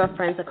the Real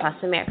Girlfriends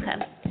across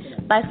America.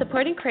 By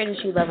supporting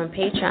creators you love on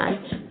Patreon,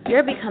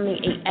 you're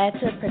becoming an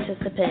active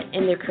participant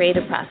in their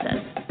creative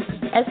process.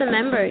 As a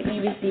member,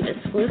 you receive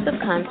exclusive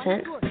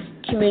content,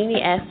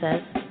 community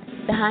access,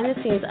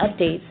 behind-the-scenes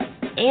updates,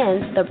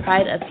 and the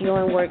pride of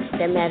fueling work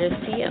that matters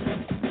to you.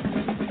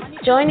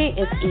 Joining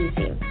is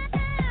easy.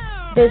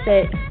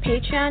 Visit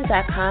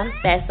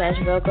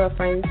patreon.com/Real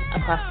Girlfriends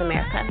across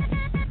America.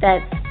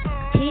 That's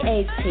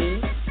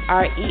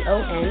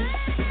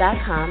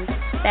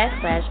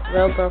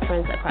patreon.com/Real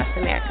Girlfriends across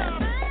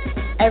America.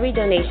 Every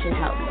donation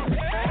helps.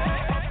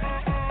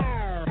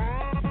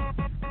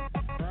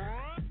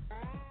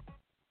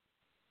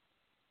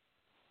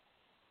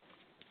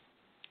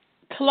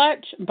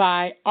 Clutch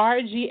by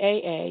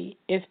RGAA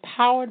is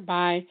powered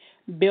by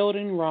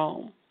Building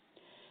Rome.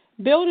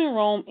 Building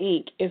Rome,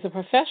 Inc. is a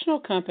professional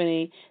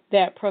company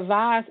that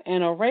provides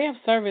an array of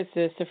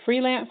services to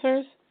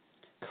freelancers,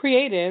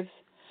 creatives,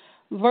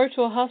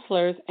 virtual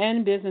hustlers,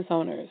 and business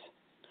owners.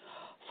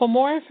 For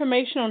more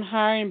information on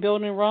hiring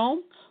Building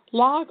Rome,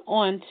 log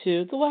on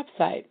to the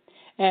website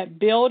at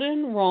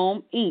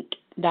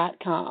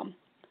buildingromeinc.com.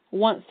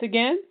 Once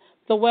again,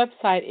 the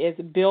website is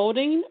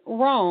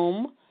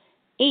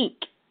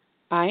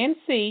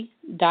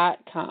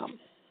buildingromeinc.com.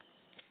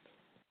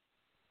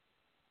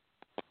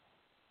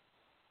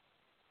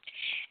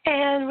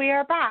 And we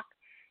are back.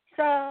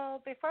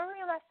 So before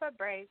we left for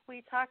break,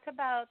 we talked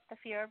about the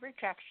fear of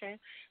rejection.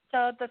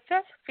 So the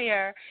fifth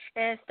fear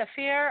is the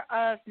fear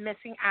of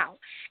missing out.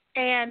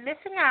 And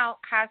missing out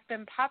has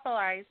been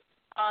popularized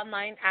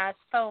online as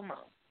FOMO.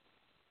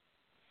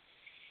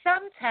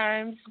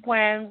 Sometimes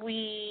when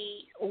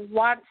we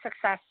want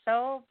success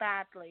so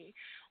badly,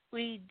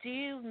 we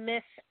do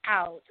miss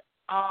out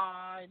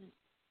on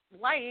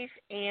life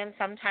and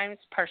sometimes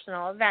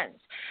personal events.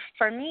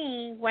 For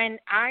me, when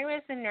I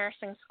was in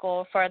nursing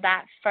school for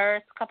that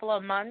first couple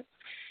of months,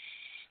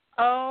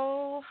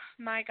 oh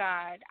my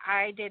God,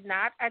 I did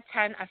not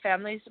attend a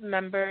family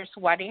member's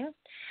wedding.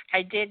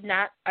 I did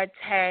not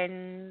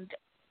attend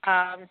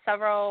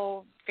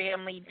several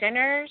family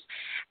dinners.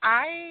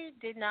 I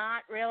did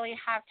not really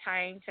have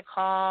time to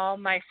call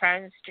my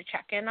friends to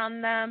check in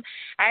on them.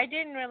 I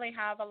didn't really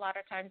have a lot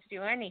of time to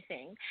do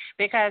anything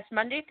because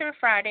Monday through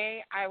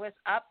Friday I was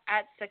up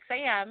at 6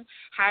 a.m.,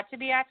 had to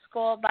be at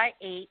school by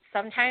 8.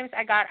 Sometimes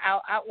I got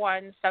out at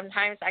 1,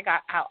 sometimes I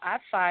got out at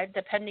 5,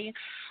 depending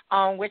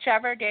on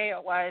whichever day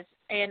it was.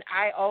 And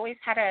I always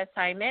had an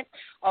assignment,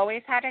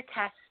 always had a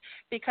test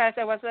because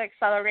it was an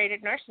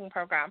accelerated nursing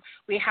program.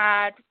 We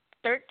had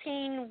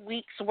 13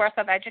 weeks worth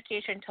of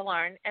education to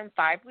learn in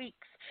 5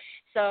 weeks.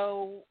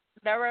 So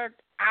there were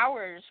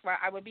hours where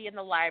I would be in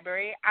the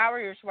library,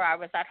 hours where I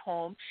was at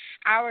home,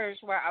 hours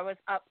where I was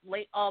up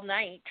late all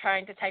night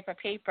trying to type a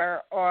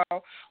paper or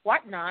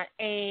whatnot.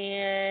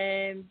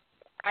 And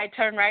I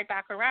turned right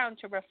back around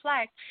to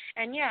reflect.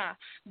 And, yeah,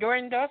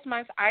 during those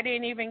months, I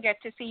didn't even get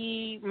to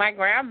see my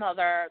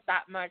grandmother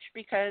that much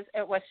because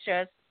it was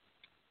just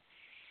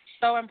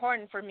so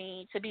important for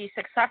me to be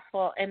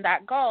successful in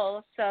that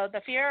goal. So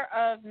the fear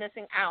of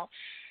missing out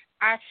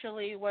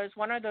actually was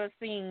one of those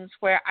things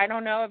where I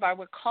don't know if I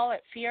would call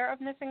it fear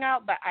of missing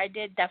out, but I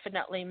did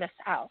definitely miss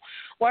out.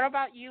 What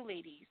about you,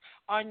 ladies?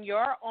 On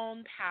your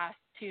own path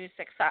to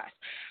success,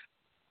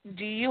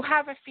 do you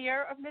have a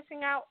fear of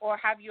missing out, or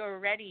have you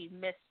already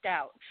missed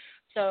out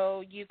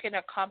so you can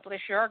accomplish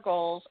your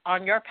goals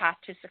on your path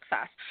to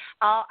success?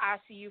 I'll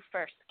ask you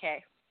first,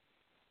 Kay.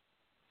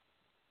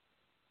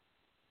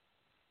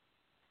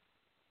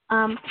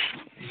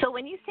 So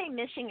when you say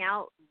missing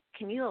out,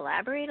 can you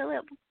elaborate a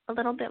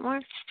little bit more?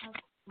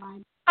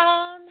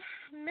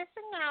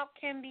 Missing out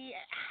can be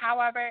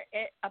however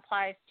it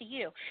applies to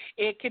you.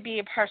 It could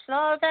be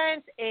personal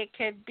events. It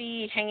could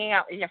be hanging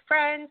out with your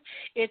friends.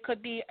 It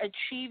could be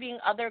achieving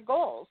other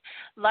goals.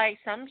 Like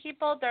some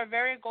people, they're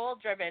very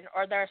goal-driven,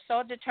 or they're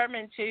so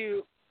determined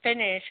to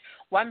finish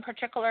one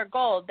particular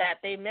goal that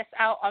they miss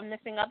out on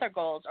missing other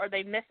goals, or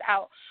they miss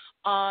out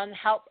on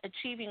help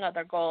achieving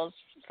other goals.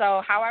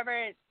 So however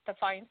it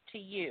defines to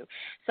you.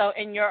 So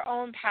in your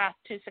own path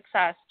to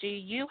success, do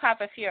you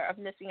have a fear of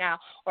missing out,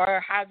 or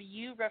have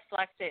you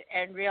reflected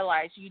and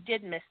realized you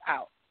did miss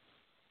out?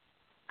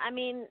 I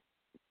mean,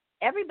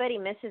 everybody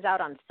misses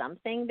out on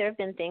something. There have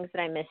been things that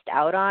I missed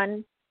out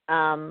on,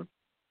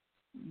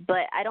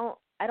 but I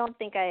don't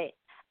think I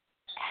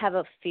have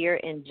a fear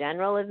in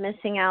general of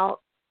missing out.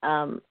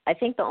 I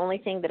think the only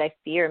thing that I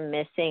fear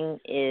missing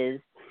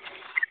is,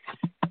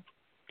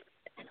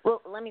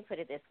 well, let me put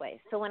it this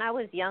way. So when I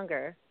was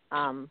younger,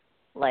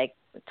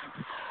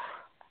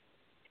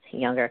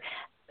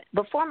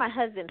 before my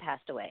husband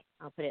passed away,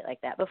 I'll put it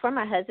like that. Before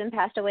my husband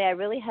passed away, I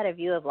really had a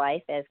view of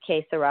life as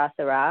que sera,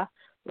 sera.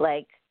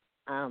 Like,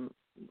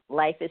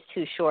 life is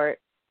too short,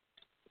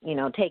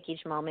 take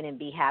each moment and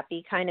be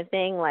happy kind of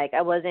thing. Like,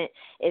 I wasn't,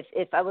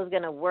 if I was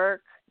going to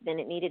work, then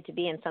it needed to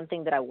be in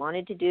something that I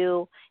wanted to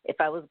do. If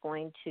I was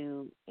going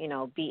to,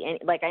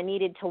 I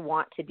needed to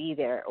want to be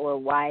there, or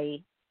why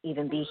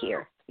even be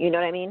here? You know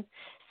what I mean?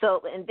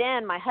 So, and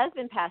then my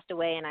husband passed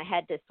away, and I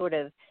had to sort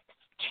of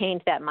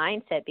change that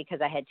mindset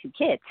because I had 2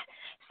 kids.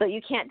 So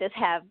you can't just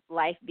have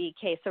life be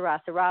que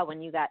sera, sera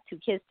when you got 2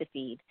 kids to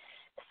feed.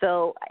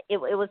 So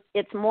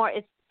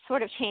it's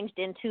sort of changed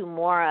into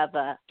more of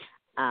a,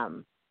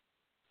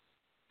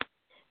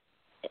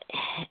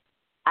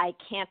 I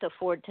can't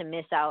afford to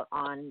miss out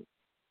on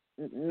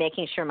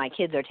making sure my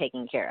kids are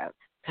taken care of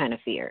kind of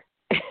fear.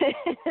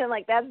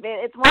 Like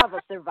it's more of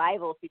a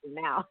survival fear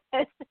now.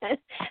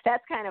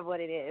 That's kind of what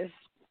it is.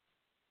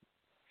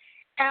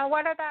 And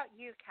what about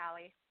you,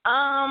 Callie?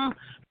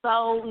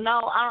 So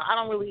no, I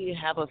don't really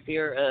have a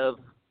fear of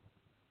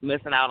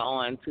missing out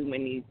on too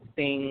many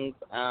things.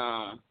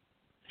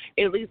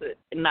 At least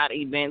not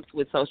events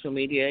with social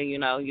media. You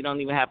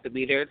don't even have to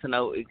be there to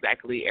know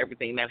exactly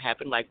everything that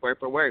happened. Like word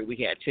for word, we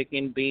had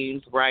chicken,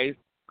 beans, rice,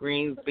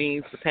 greens,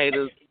 beans,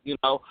 potatoes.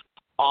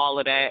 All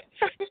of that.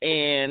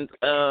 And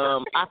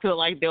I feel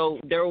like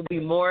there will be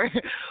more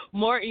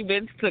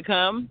events to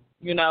come.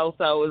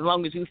 So as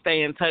long as you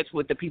stay in touch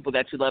with the people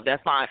that you love,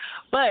 that's fine.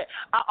 But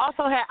I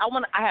also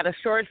had a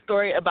short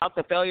story about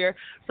the failure.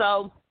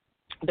 So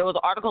there was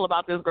an article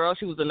about this girl.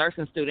 She was a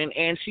nursing student,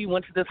 and she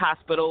went to this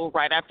hospital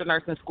right after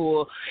nursing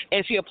school,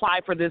 and she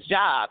applied for this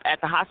job at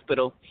the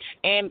hospital.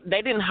 And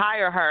they didn't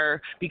hire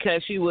her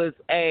because she was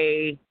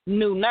a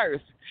new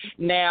nurse.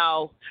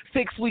 Now,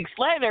 6 weeks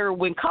later,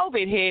 when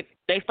COVID hit,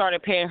 they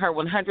started paying her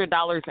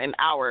 $100 an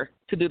hour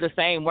to do the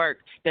same work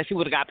that she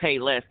would have got paid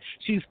less.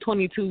 She's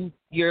 22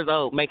 years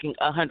old making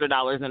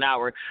 $100 an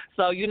hour.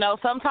 So,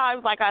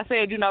 sometimes, like I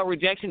said,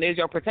 rejection is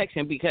your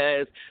protection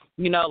because,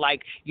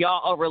 like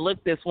y'all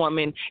overlooked this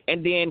woman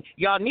and then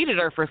y'all needed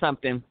her for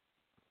something.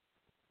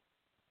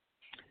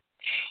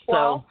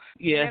 Well,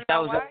 so, yeah, that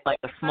was just like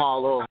a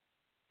small little.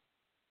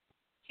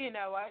 You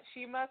know what?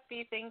 She must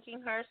be thanking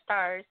her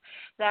stars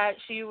that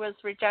she was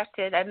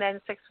rejected, and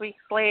then 6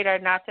 weeks later,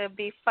 not to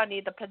be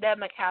funny, the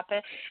pandemic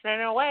happened. And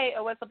in a way,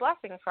 it was a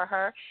blessing for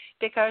her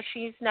because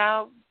she's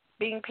now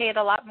being paid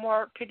a lot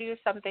more to do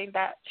something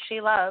that she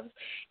loves,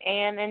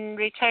 and in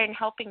return,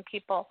 helping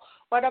people.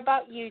 What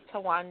about you,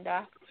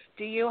 Tawanda?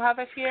 Do you have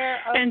a fear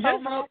of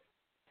FOMO?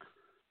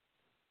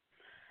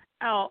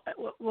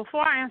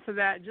 Before I answer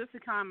that, just to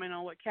comment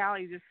on what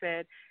Callie just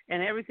said,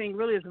 and everything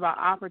really is about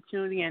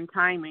opportunity and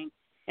timing.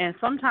 And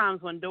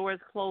sometimes when doors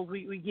close,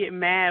 we get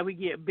mad, we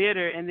get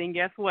bitter, and then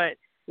guess what?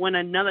 When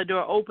another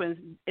door opens,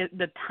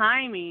 the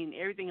timing,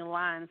 everything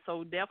aligns.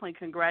 So definitely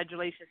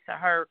congratulations to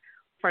her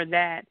for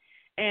that.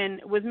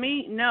 And with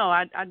me, no,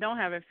 I don't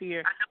have a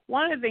fear.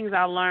 One of the things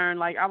I learned,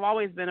 like I've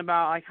always been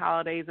about like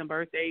holidays and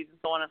birthdays and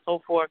so on and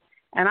so forth,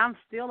 and I'm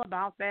still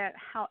about that.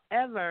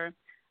 However,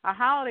 a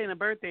holiday and a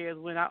birthday is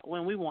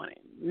when we want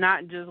it,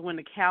 not just when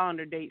the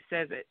calendar date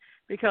says it.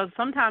 Because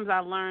sometimes I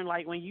learned,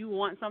 like, when you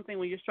want something,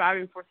 when you're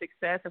striving for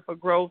success and for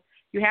growth,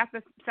 you have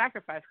to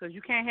sacrifice because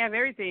you can't have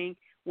everything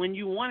when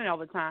you want it all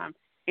the time.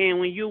 And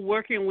when you're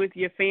working with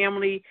your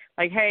family,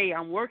 like, hey,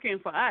 I'm working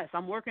for us.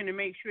 I'm working to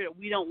make sure that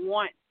we don't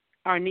want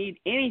or need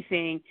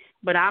anything,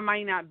 but I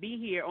might not be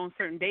here on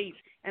certain dates.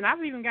 And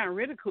I've even gotten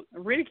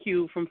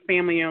ridiculed from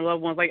family and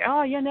loved ones, like,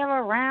 oh, you're never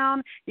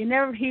around, you're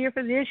never here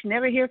for this, you're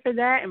never here for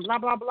that, and blah,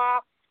 blah,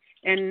 blah.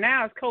 And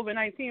now it's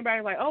COVID-19,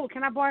 everybody's like, oh,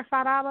 can I borrow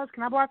 $5?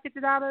 Can I borrow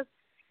 $50?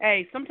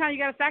 Hey, sometimes you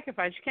got to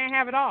sacrifice. You can't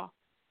have it all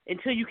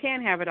until you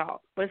can have it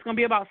all. But it's going to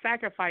be about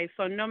sacrifice.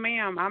 So, no,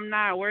 ma'am, I'm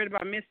not worried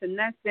about missing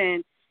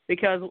nothing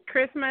because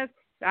Christmas,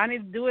 I need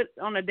to do it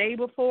on a day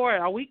before,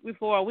 a week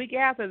before, a week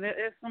after.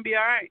 It's going to be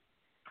all right.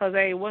 Because,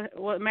 hey,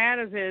 what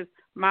matters is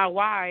my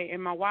why,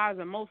 and my why is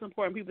the most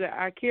important people that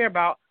I care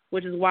about,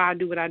 which is why I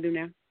do what I do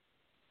now.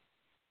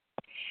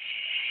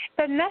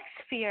 The next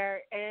fear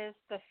is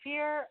the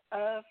fear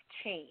of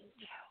change.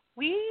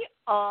 We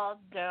all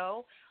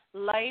know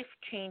life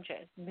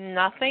changes.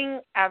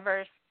 Nothing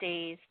ever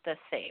stays the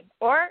same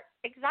or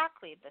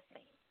exactly the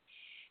same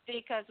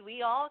because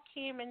we all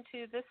came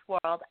into this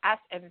world as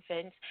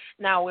infants.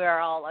 Now we're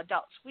all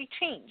adults. We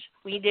change.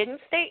 We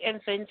didn't stay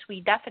infants.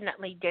 We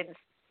definitely didn't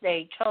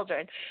stay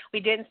children. We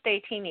didn't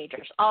stay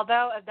teenagers.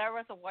 Although if there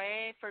was a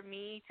way for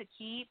me to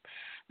keep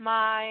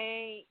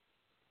my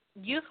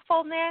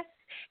youthfulness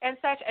and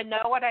such and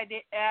know what I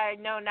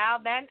know now,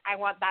 then I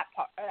want that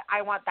part.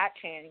 I want that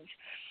change.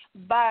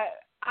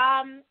 But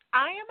I am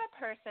a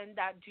person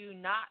that do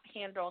not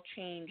handle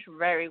change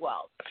very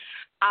well.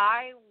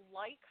 I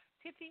like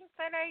to think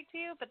that I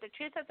do, but the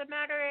truth of the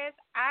matter is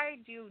I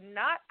do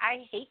not.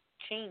 I hate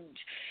change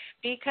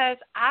because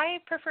I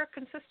prefer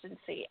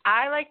consistency.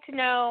 I like to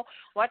know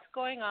what's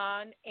going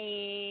on,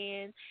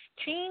 and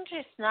change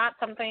is not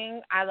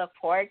something I look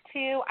forward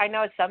to. I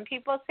know some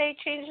people say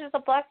change is a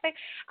blessing.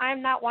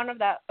 I'm not one of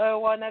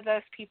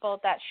those people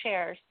that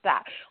shares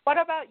that.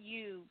 What about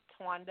you,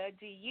 Tawanda?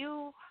 Do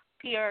you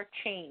fear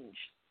change?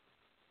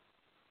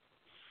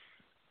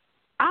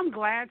 I'm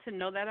glad to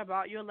know that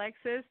about you,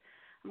 Alexis.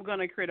 I'm going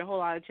to create a whole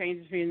lot of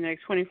changes for you in the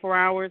next 24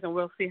 hours, and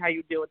we'll see how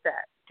you deal with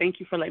that. Thank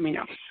you for letting me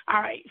know.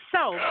 All right.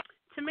 So,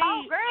 to me,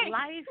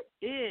 life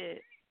is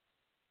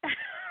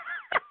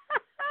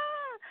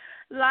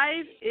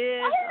life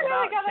is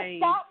about change.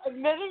 Stop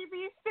admitting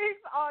these things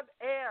on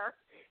air.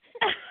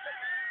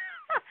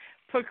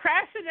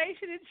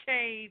 Procrastination and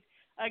change.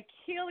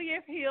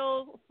 Achilles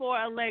heel for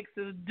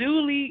Alexis.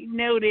 Duly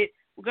noted.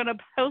 We're going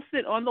to post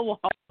it on the wall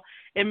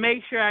and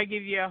make sure I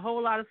give you a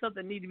whole lot of stuff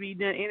that need to be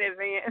done in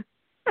advance.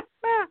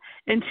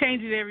 And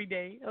change it every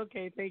day.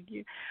 Okay, thank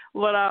you.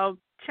 But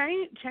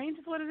change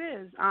is what it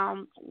is.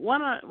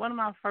 One of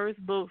my first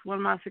books, one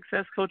of my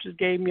success coaches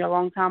gave me a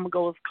long time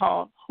ago is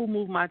called Who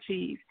Moved My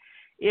Cheese?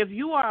 If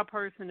you are a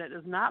person that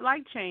does not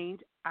like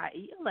change,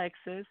 i.e.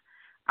 Alexis,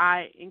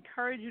 I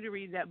encourage you to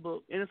read that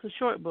book. And it's a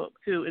short book,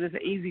 too, and it's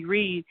an easy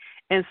read.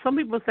 And some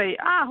people say,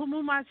 who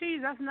moved my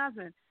cheese? That's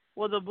nothing.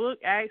 Well, the book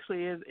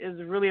actually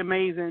is really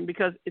amazing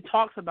because it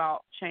talks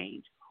about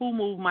change. Who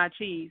moved my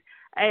cheese?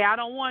 Hey, I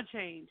don't want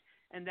change.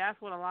 And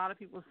that's what a lot of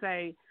people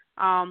say.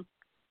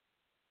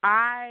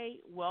 I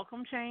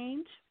welcome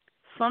change.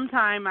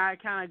 Sometimes I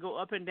kind of go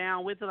up and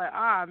down with it, like,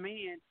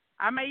 man,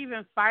 I may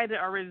even fight it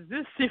or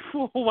resist it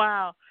for a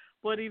while.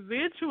 But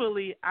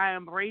eventually I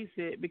embrace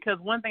it because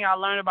one thing I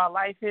learned about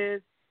life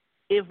is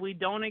if we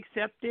don't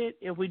accept it,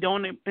 if we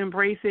don't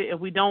embrace it, if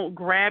we don't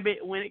grab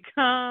it when it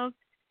comes,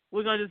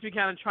 we're going to just be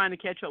kind of trying to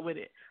catch up with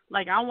it.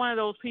 Like, I'm one of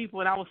those people,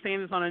 and I was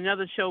saying this on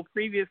another show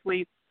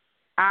previously,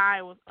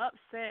 I was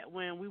upset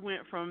when we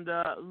went from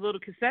the little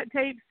cassette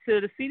tapes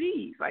to the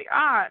CDs. Like,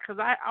 because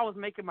I was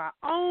making my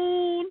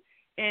own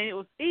and it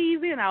was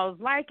easy, and I was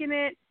liking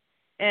it,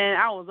 and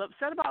I was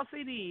upset about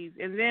CDs.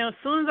 And then as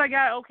soon as I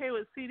got okay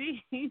with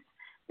CDs,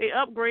 they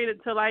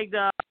upgraded to like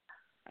the,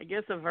 I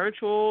guess, a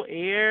virtual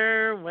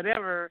air,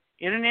 whatever,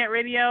 internet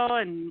radio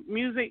and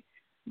music.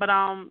 But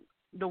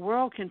the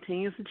world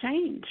continues to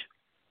change.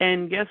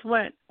 And guess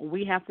what?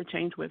 We have to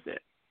change with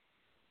it.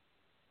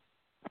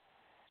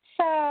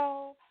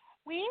 So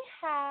we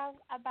have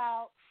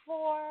about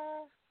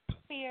 4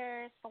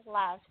 fears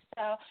left.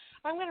 So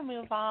I'm going to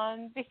move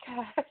on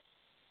because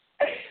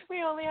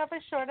we only have a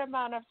short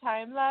amount of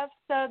time left.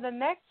 So the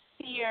next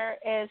fear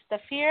is the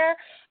fear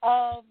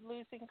of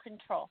losing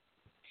control.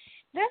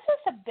 This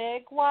is a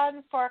big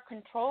one for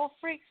control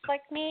freaks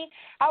like me.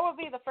 I will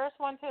be the first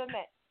one to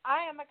admit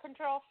I am a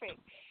control freak,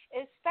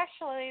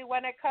 especially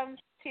when it comes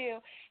to,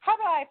 how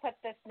do I put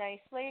this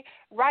nicely,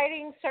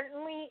 writing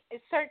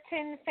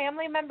certain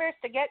family members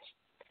to get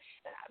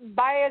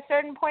by a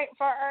certain point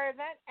for our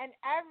event, and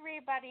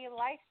everybody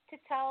likes to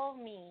tell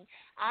me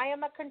I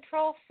am a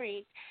control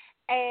freak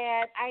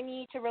and I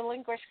need to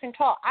relinquish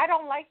control. I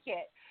don't like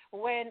it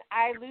when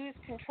I lose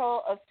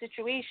control of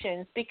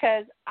situations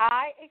because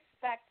I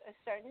expect a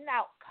certain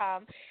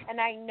outcome and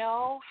I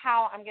know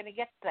how I'm going to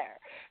get there.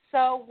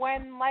 So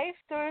when life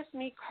throws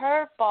me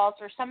curveballs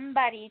or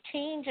somebody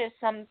changes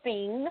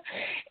something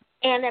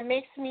and it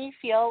makes me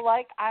feel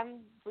like I'm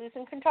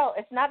losing control,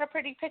 it's not a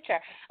pretty picture.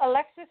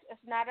 Alexis is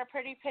not a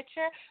pretty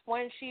picture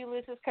when she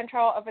loses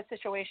control of a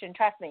situation.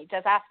 Trust me.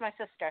 Just ask my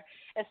sister.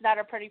 It's not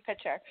a pretty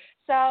picture.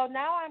 So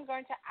now I'm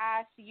going to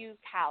ask you,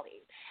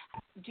 Callie.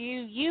 Do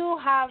you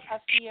have a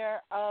fear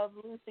of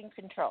losing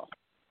control?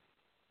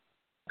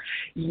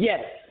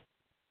 Yes.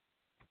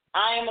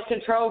 I am a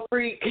control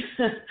freak.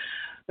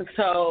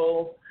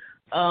 So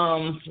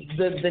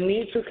the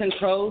need to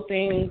control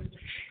things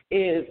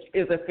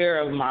is a fear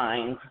of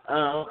mine.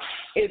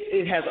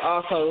 It has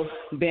also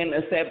been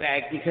a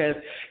setback because,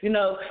 you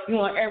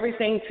want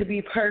everything to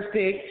be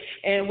perfect.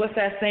 And what's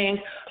that saying?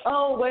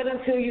 Oh, wait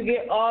until you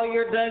get all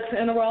your ducks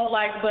in a row.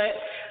 But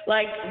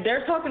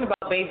they're talking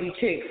about baby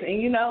chicks.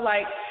 And,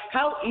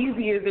 how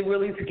easy is it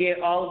really to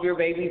get all of your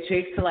baby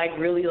chicks to,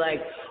 really,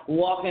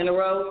 walk in a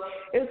row?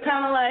 It's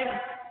kind of like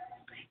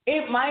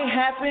it might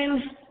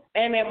happen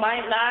and it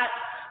might not,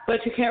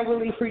 but you can't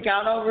really freak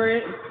out over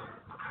it.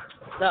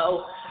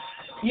 So,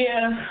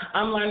 yeah,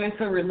 I'm learning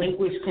to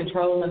relinquish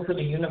control into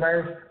the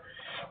universe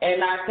and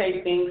not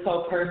take things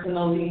so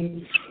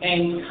personally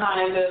and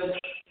kind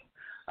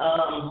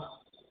of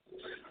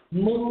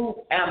move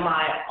at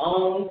my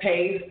own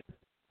pace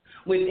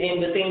within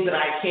the things that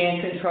I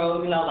can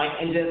control,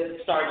 and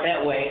just start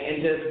that way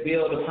and just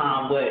build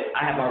upon what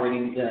I have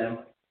already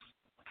done.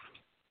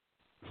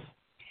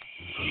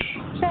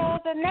 So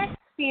the next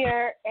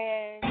fear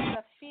is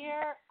the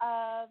fear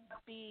of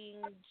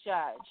being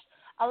judged.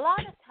 A lot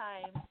of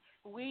times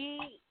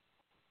we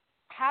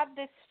have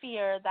this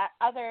fear that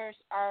others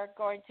are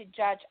going to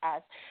judge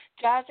us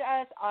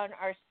on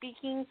our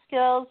speaking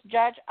skills,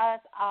 judge us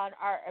on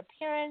our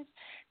appearance,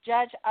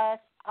 judge us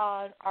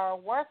on our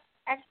work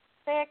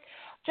ethic,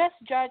 just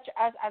judge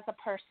us as a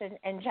person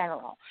in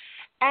general.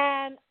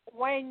 And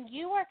when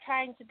you are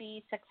trying to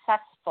be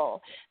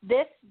successful,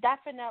 this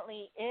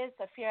definitely is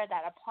a fear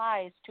that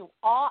applies to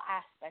all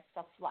aspects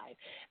of life.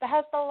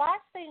 Because the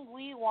last thing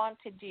we want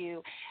to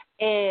do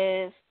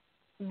is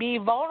be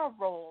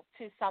vulnerable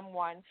to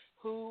someone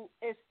who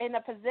is in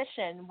a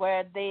position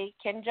where they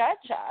can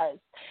judge us.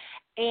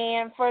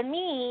 And for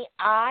me,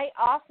 I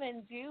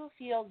often do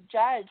feel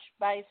judged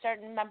by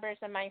certain members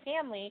of my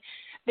family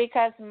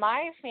because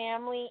my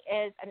family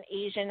is an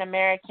Asian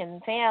American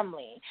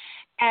family.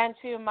 And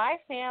to my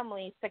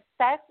family,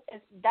 success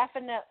is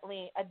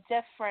definitely a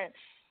different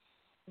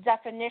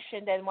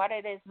definition than what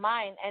it is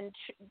mine. And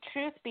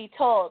truth be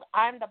told,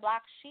 I'm the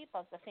black sheep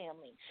of the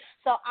family.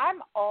 So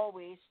I'm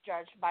always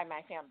judged by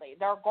my family.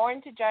 They're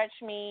going to judge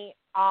me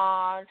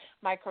on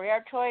my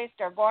career choice.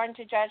 They're going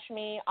to judge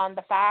me on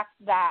the fact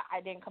that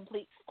I didn't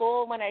complete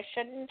school when I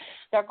shouldn't.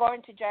 They're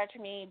going to judge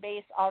me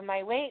based on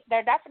my weight.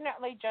 They're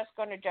definitely just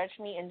going to judge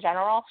me in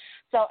general.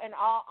 So in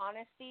all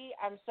honesty,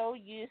 I'm so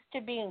used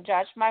to being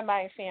judged by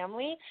my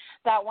family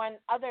that when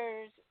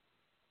others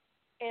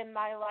in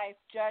my life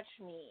judge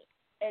me,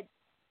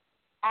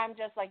 I'm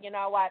just like, you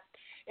know what,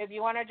 if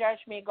you want to judge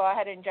me, go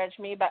ahead and judge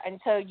me, but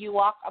until you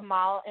walk a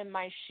mile in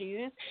my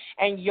shoes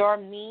and you're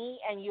me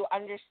and you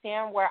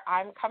understand where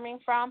I'm coming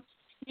from,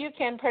 you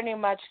can pretty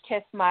much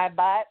kiss my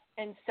butt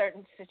in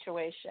certain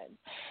situations.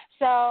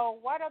 So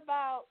what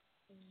about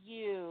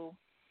you,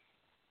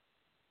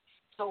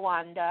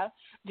 Tawanda?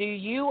 Do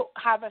you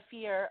have a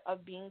fear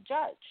of being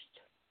judged?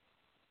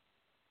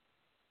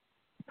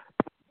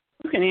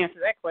 You can answer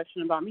that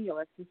question about me,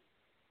 Alexis.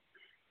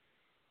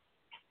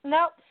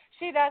 Nope,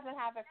 she doesn't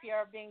have a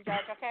fear of being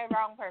judged. Okay,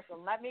 wrong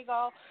person. Let me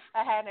go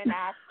ahead and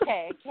ask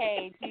Kay.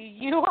 Kay, do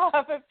you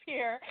have a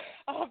fear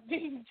of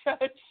being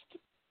judged?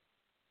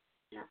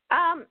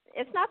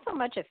 It's not so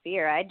much a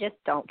fear. I just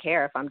don't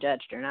care if I'm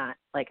judged or not.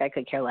 I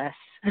could care less.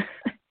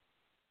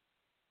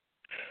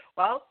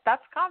 Well,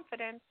 that's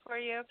confidence for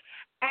you.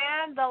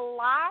 And the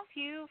last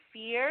few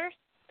fears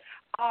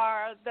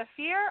are the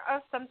fear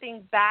of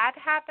something bad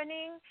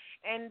happening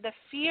and the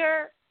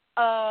fear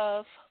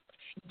of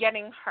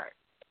getting hurt.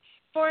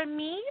 For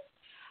me,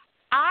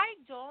 I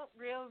don't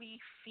really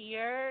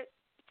fear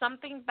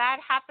something bad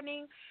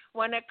happening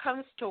when it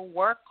comes to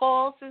work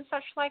goals and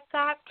such like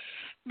that,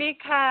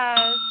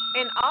 because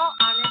in all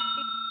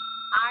honesty,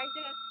 I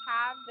just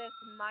have this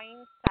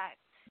mindset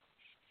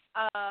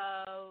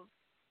of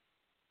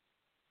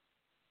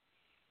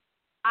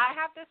I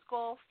have this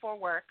goal for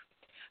work.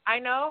 I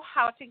know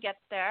how to get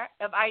there.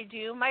 If I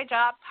do my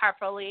job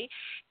properly,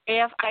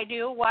 if I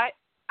do what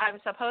I'm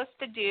supposed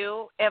to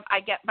do, if I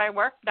get my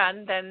work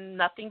done, then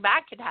nothing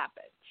bad could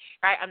happen.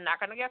 Right? I'm not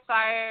going to get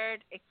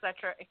fired,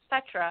 etc.,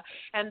 etc.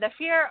 And the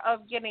fear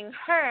of getting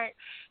hurt,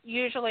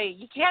 usually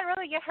you can't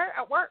really get hurt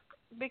at work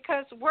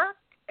because work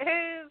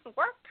is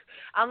work.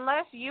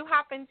 Unless you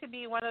happen to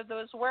be one of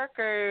those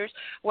workers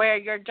where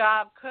your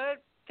job could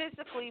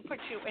physically put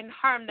you in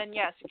harm, then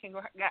yes, you can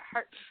get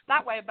hurt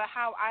that way. But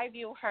how I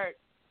view hurt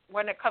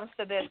when it comes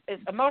to this is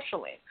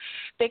emotionally.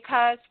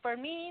 Because for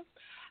me,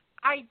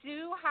 I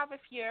do have a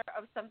fear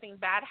of something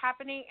bad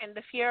happening and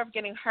the fear of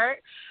getting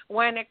hurt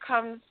when it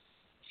comes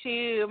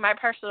to my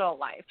personal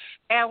life.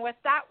 And with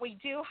that, we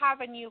do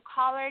have a new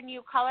caller.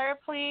 New caller,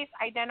 please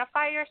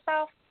identify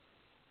yourself.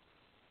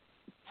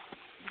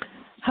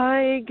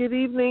 Hi, good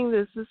evening.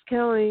 This is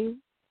Kelly.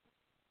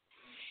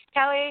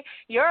 Kelly,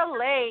 you're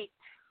late.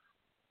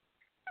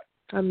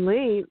 I'm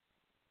late.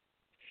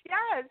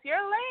 Yes, you're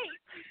late.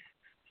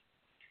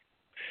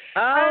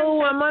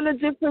 Oh, I'm on a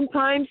different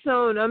time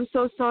zone. I'm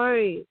so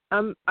sorry.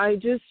 I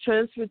just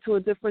transferred to a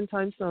different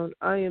time zone.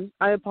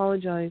 I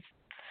apologize.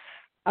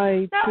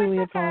 I truly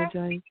it's okay.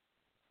 apologize.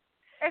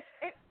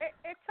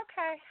 It's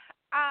okay.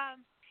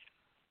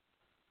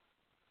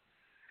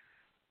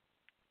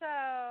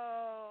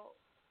 So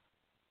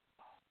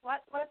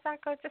what was I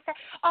going to say?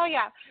 Oh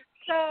yeah.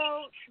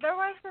 So there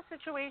was a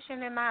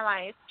situation in my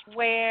life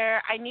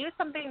where I knew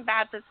something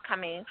bad was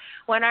coming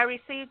when I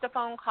received a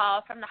phone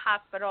call from the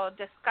hospital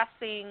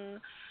discussing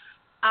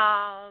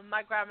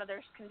my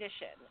grandmother's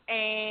condition.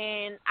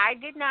 And I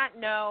did not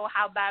know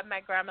how bad my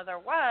grandmother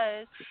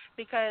was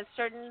because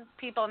certain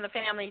people in the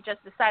family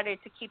just decided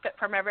to keep it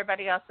from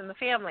everybody else in the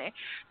family.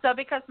 So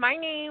because my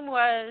name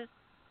was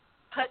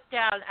put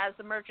down as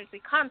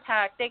emergency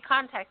contact, they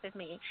contacted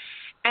me.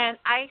 And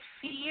I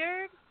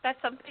feared that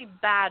something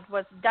bad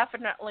was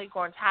definitely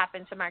going to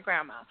happen to my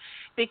grandma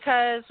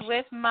because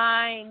with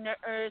my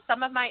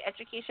some of my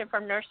education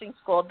from nursing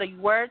school, the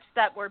words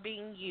that were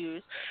being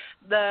used,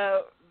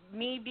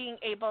 me being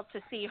able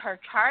to see her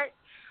chart,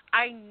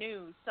 I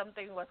knew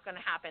something was going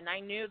to happen. I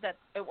knew that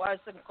it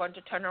wasn't going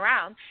to turn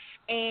around.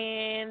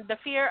 And the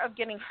fear of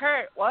getting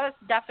hurt was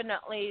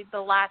definitely the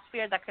last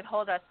fear that could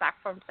hold us back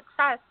from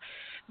success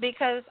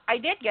because I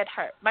did get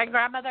hurt. My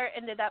grandmother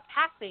ended up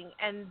passing,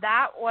 and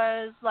that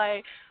was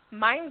like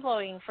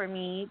mind-blowing for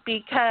me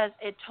because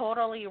it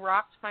totally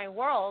rocked my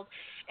world,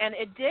 and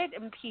it did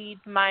impede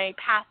my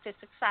path to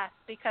success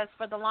because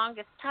for the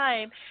longest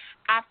time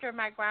after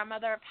my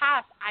grandmother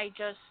passed, I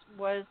just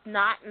was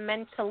not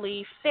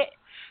mentally fit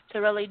to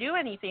really do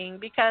anything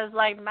because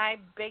like my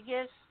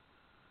biggest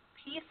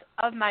piece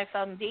of my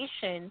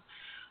foundation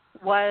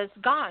was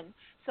gone.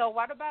 So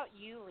what about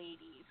you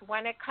ladies?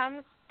 When it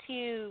comes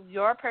to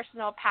your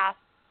personal path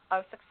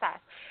of success,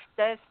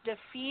 does the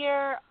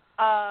fear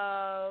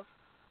of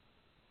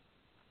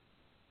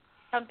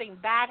something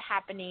bad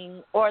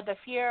happening or the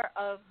fear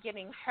of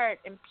getting hurt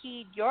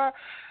impede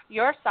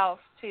yourself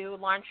to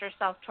launch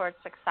yourself towards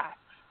success?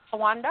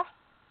 Tawanda?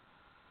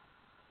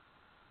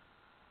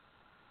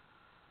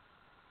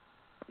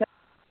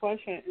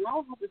 Question. And I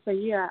would have to say,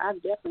 yeah, I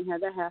definitely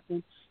had that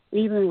happen.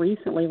 Even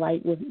recently,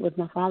 like with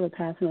my father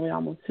passing away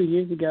almost 2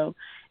 years ago,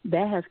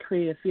 that has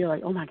created a feel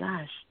like, oh my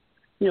gosh,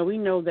 we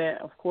know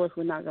that of course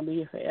we're not going to be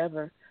here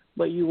forever,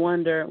 but you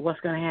wonder what's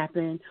going to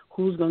happen,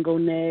 who's going to go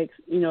next.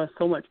 It's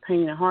so much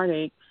pain and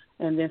heartache,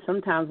 and then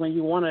sometimes when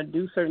you want to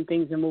do certain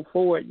things and move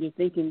forward, you're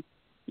thinking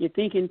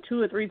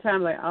 2 or 3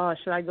 times like, oh,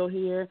 should I go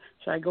here?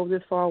 Should I go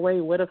this far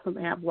away? What if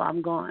something happens while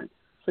I'm gone?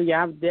 So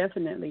yeah, I've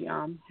definitely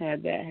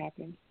had that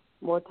happen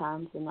more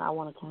times than I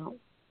want to count.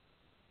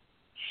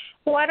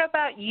 What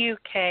about you,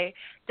 Kay?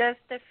 Does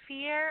the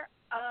fear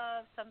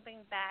of something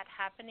bad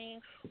happening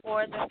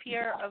or the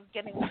fear of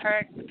getting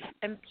hurt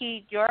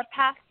impede your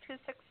path to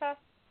success?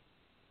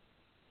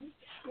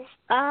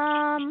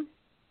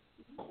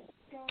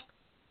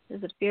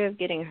 Does the fear of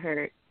getting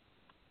hurt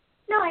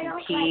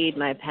impede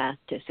my path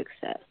to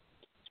success?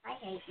 I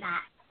hate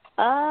that.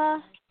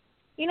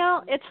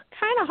 It's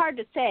kind of hard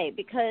to say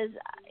because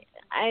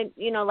I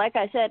like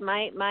I said,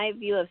 my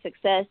view of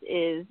success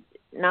is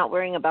not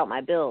worrying about my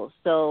bills.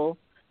 So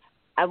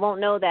I won't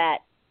know that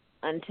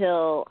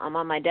until I'm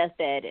on my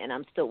deathbed and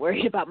I'm still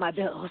worried about my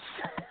bills.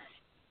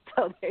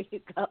 So there you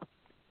go.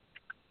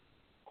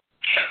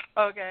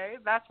 Okay,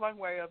 that's one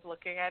way of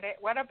looking at it.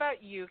 What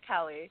about you,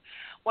 Kelly?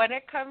 When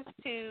it comes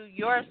to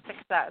your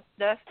success,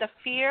 does the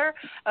fear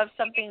of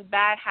something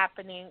bad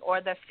happening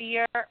or the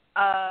fear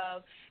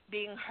of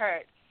being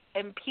hurt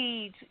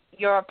impede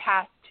your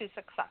path to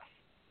success?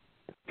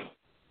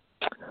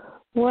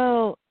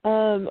 Well,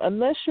 I'm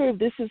not sure if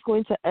this is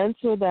going to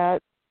answer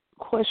that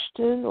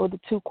question or the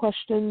two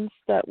questions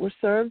that were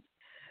served,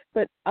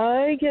 but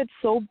I get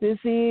so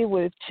busy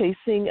with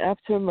chasing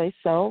after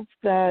myself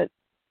that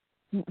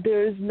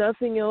there's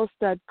nothing else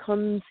that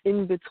comes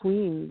in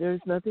between.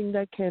 There's nothing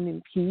that can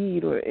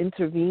impede or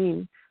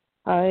intervene.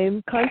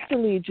 I'm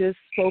constantly just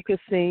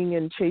focusing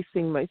and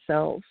chasing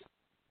myself.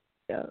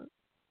 Yeah.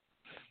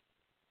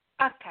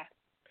 Okay.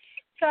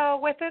 So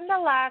within the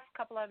last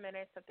couple of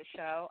minutes of the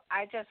show,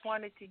 I just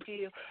wanted to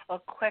do a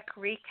quick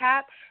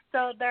recap.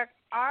 So there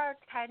are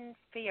 10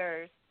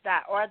 fears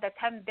that, or the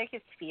 10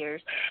 biggest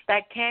fears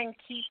that can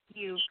keep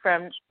you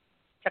from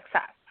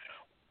success.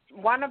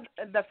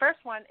 The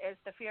first one is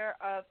the fear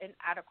of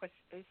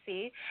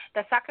inadequacy.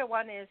 The second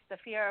one is the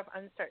fear of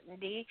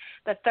uncertainty.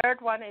 The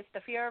third one is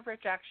the fear of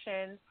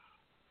rejection.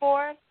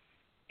 Fourth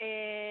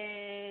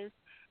is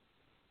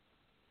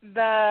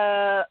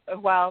the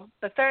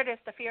third is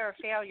the fear of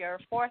failure.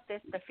 Fourth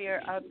is the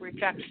fear of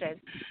rejection.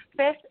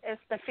 Fifth is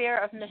the fear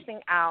of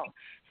missing out.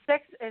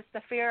 Sixth is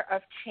the fear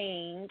of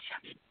change.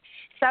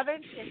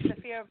 Seventh is the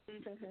fear of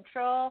losing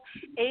control.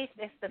 Eighth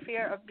is the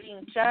fear of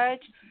being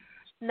judged.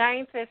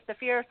 Ninth is the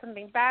fear of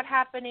something bad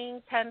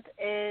happening. 10th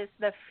is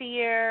the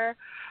fear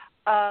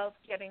of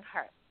getting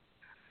hurt.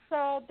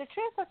 So the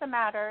truth of the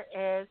matter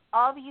is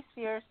all these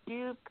fears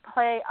do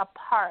play a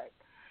part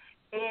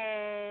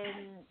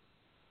in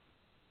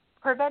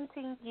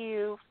preventing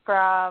you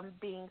from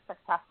being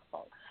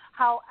successful.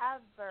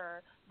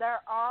 However,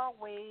 there are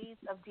ways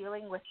of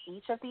dealing with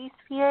each of these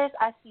fears,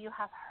 as you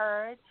have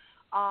heard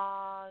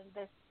on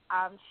this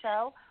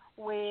show,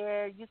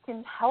 where you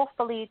can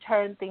hopefully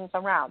turn things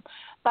around.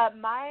 But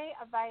my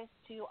advice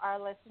to our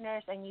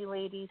listeners and you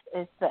ladies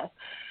is this.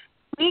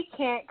 We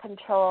can't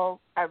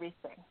control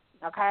everything,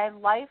 okay?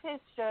 Life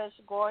is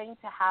just going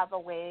to have a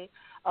way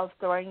of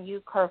throwing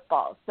you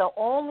curveballs. The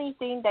only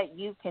thing that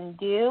you can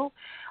do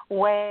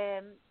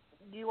when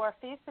you are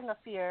facing a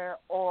fear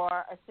or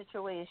a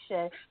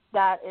situation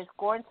that is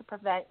going to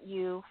prevent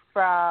you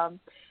from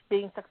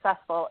being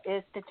successful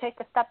is to take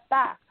a step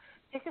back.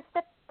 Take a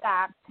step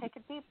back, take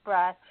a deep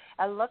breath,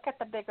 and look at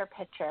the bigger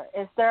picture.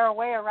 Is there a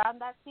way around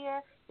that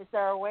fear? Is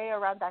there a way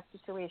around that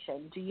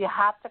situation? Do you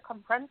have to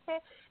confront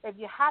it? If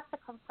you have to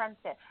confront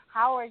it,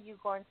 how are you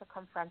going to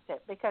confront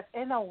it? Because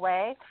in a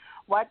way,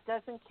 what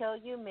doesn't kill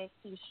you makes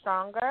you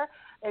stronger.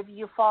 If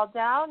you fall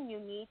down, you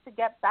need to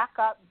get back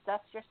up,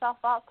 dust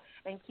yourself up,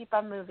 and keep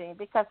on moving.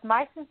 Because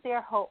my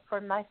sincere hope for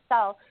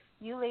myself,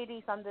 you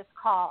ladies on this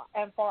call,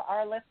 and for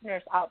our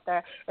listeners out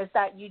there, is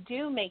that you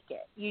do make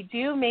it. You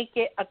do make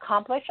it,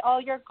 accomplish all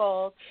your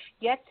goals,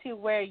 get to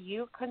where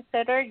you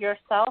consider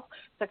yourself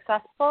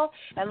successful,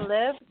 and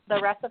live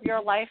the rest of your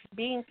life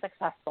being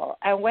successful.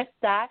 And with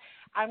that,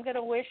 I'm going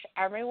to wish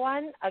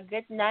everyone a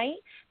good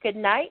night. Good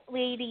night,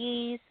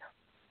 ladies.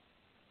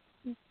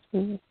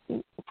 Good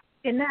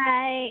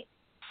night.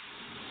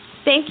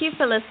 Thank you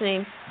for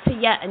listening to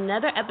yet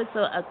another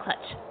episode of Clutch,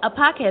 a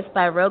podcast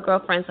by Real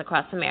Girlfriends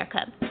across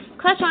America.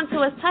 Clutch onto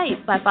us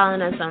tight by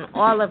following us on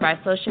all of our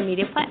social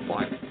media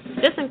platforms.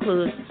 This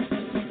includes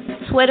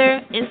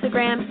Twitter,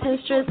 Instagram,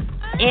 Pinterest,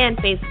 and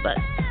Facebook.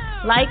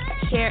 Like,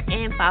 share,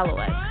 and follow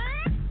us.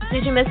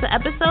 Did you miss the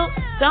episode?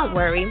 Don't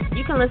worry.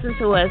 You can listen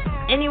to us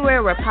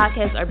anywhere where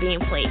podcasts are being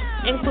played,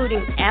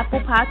 including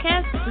Apple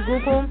Podcasts,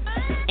 Google,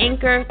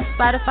 Anchor,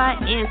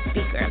 Spotify, and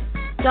Speaker.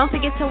 Don't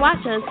forget to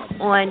watch us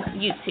on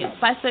YouTube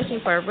by searching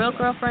for Real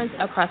Girlfriends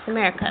Across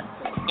America,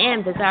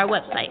 and visit our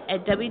website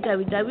at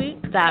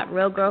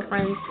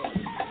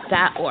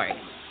www.realgirlfriends.org.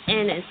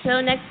 And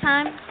until next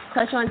time,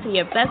 clutch on to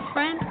your best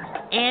friend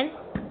and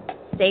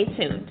stay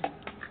tuned.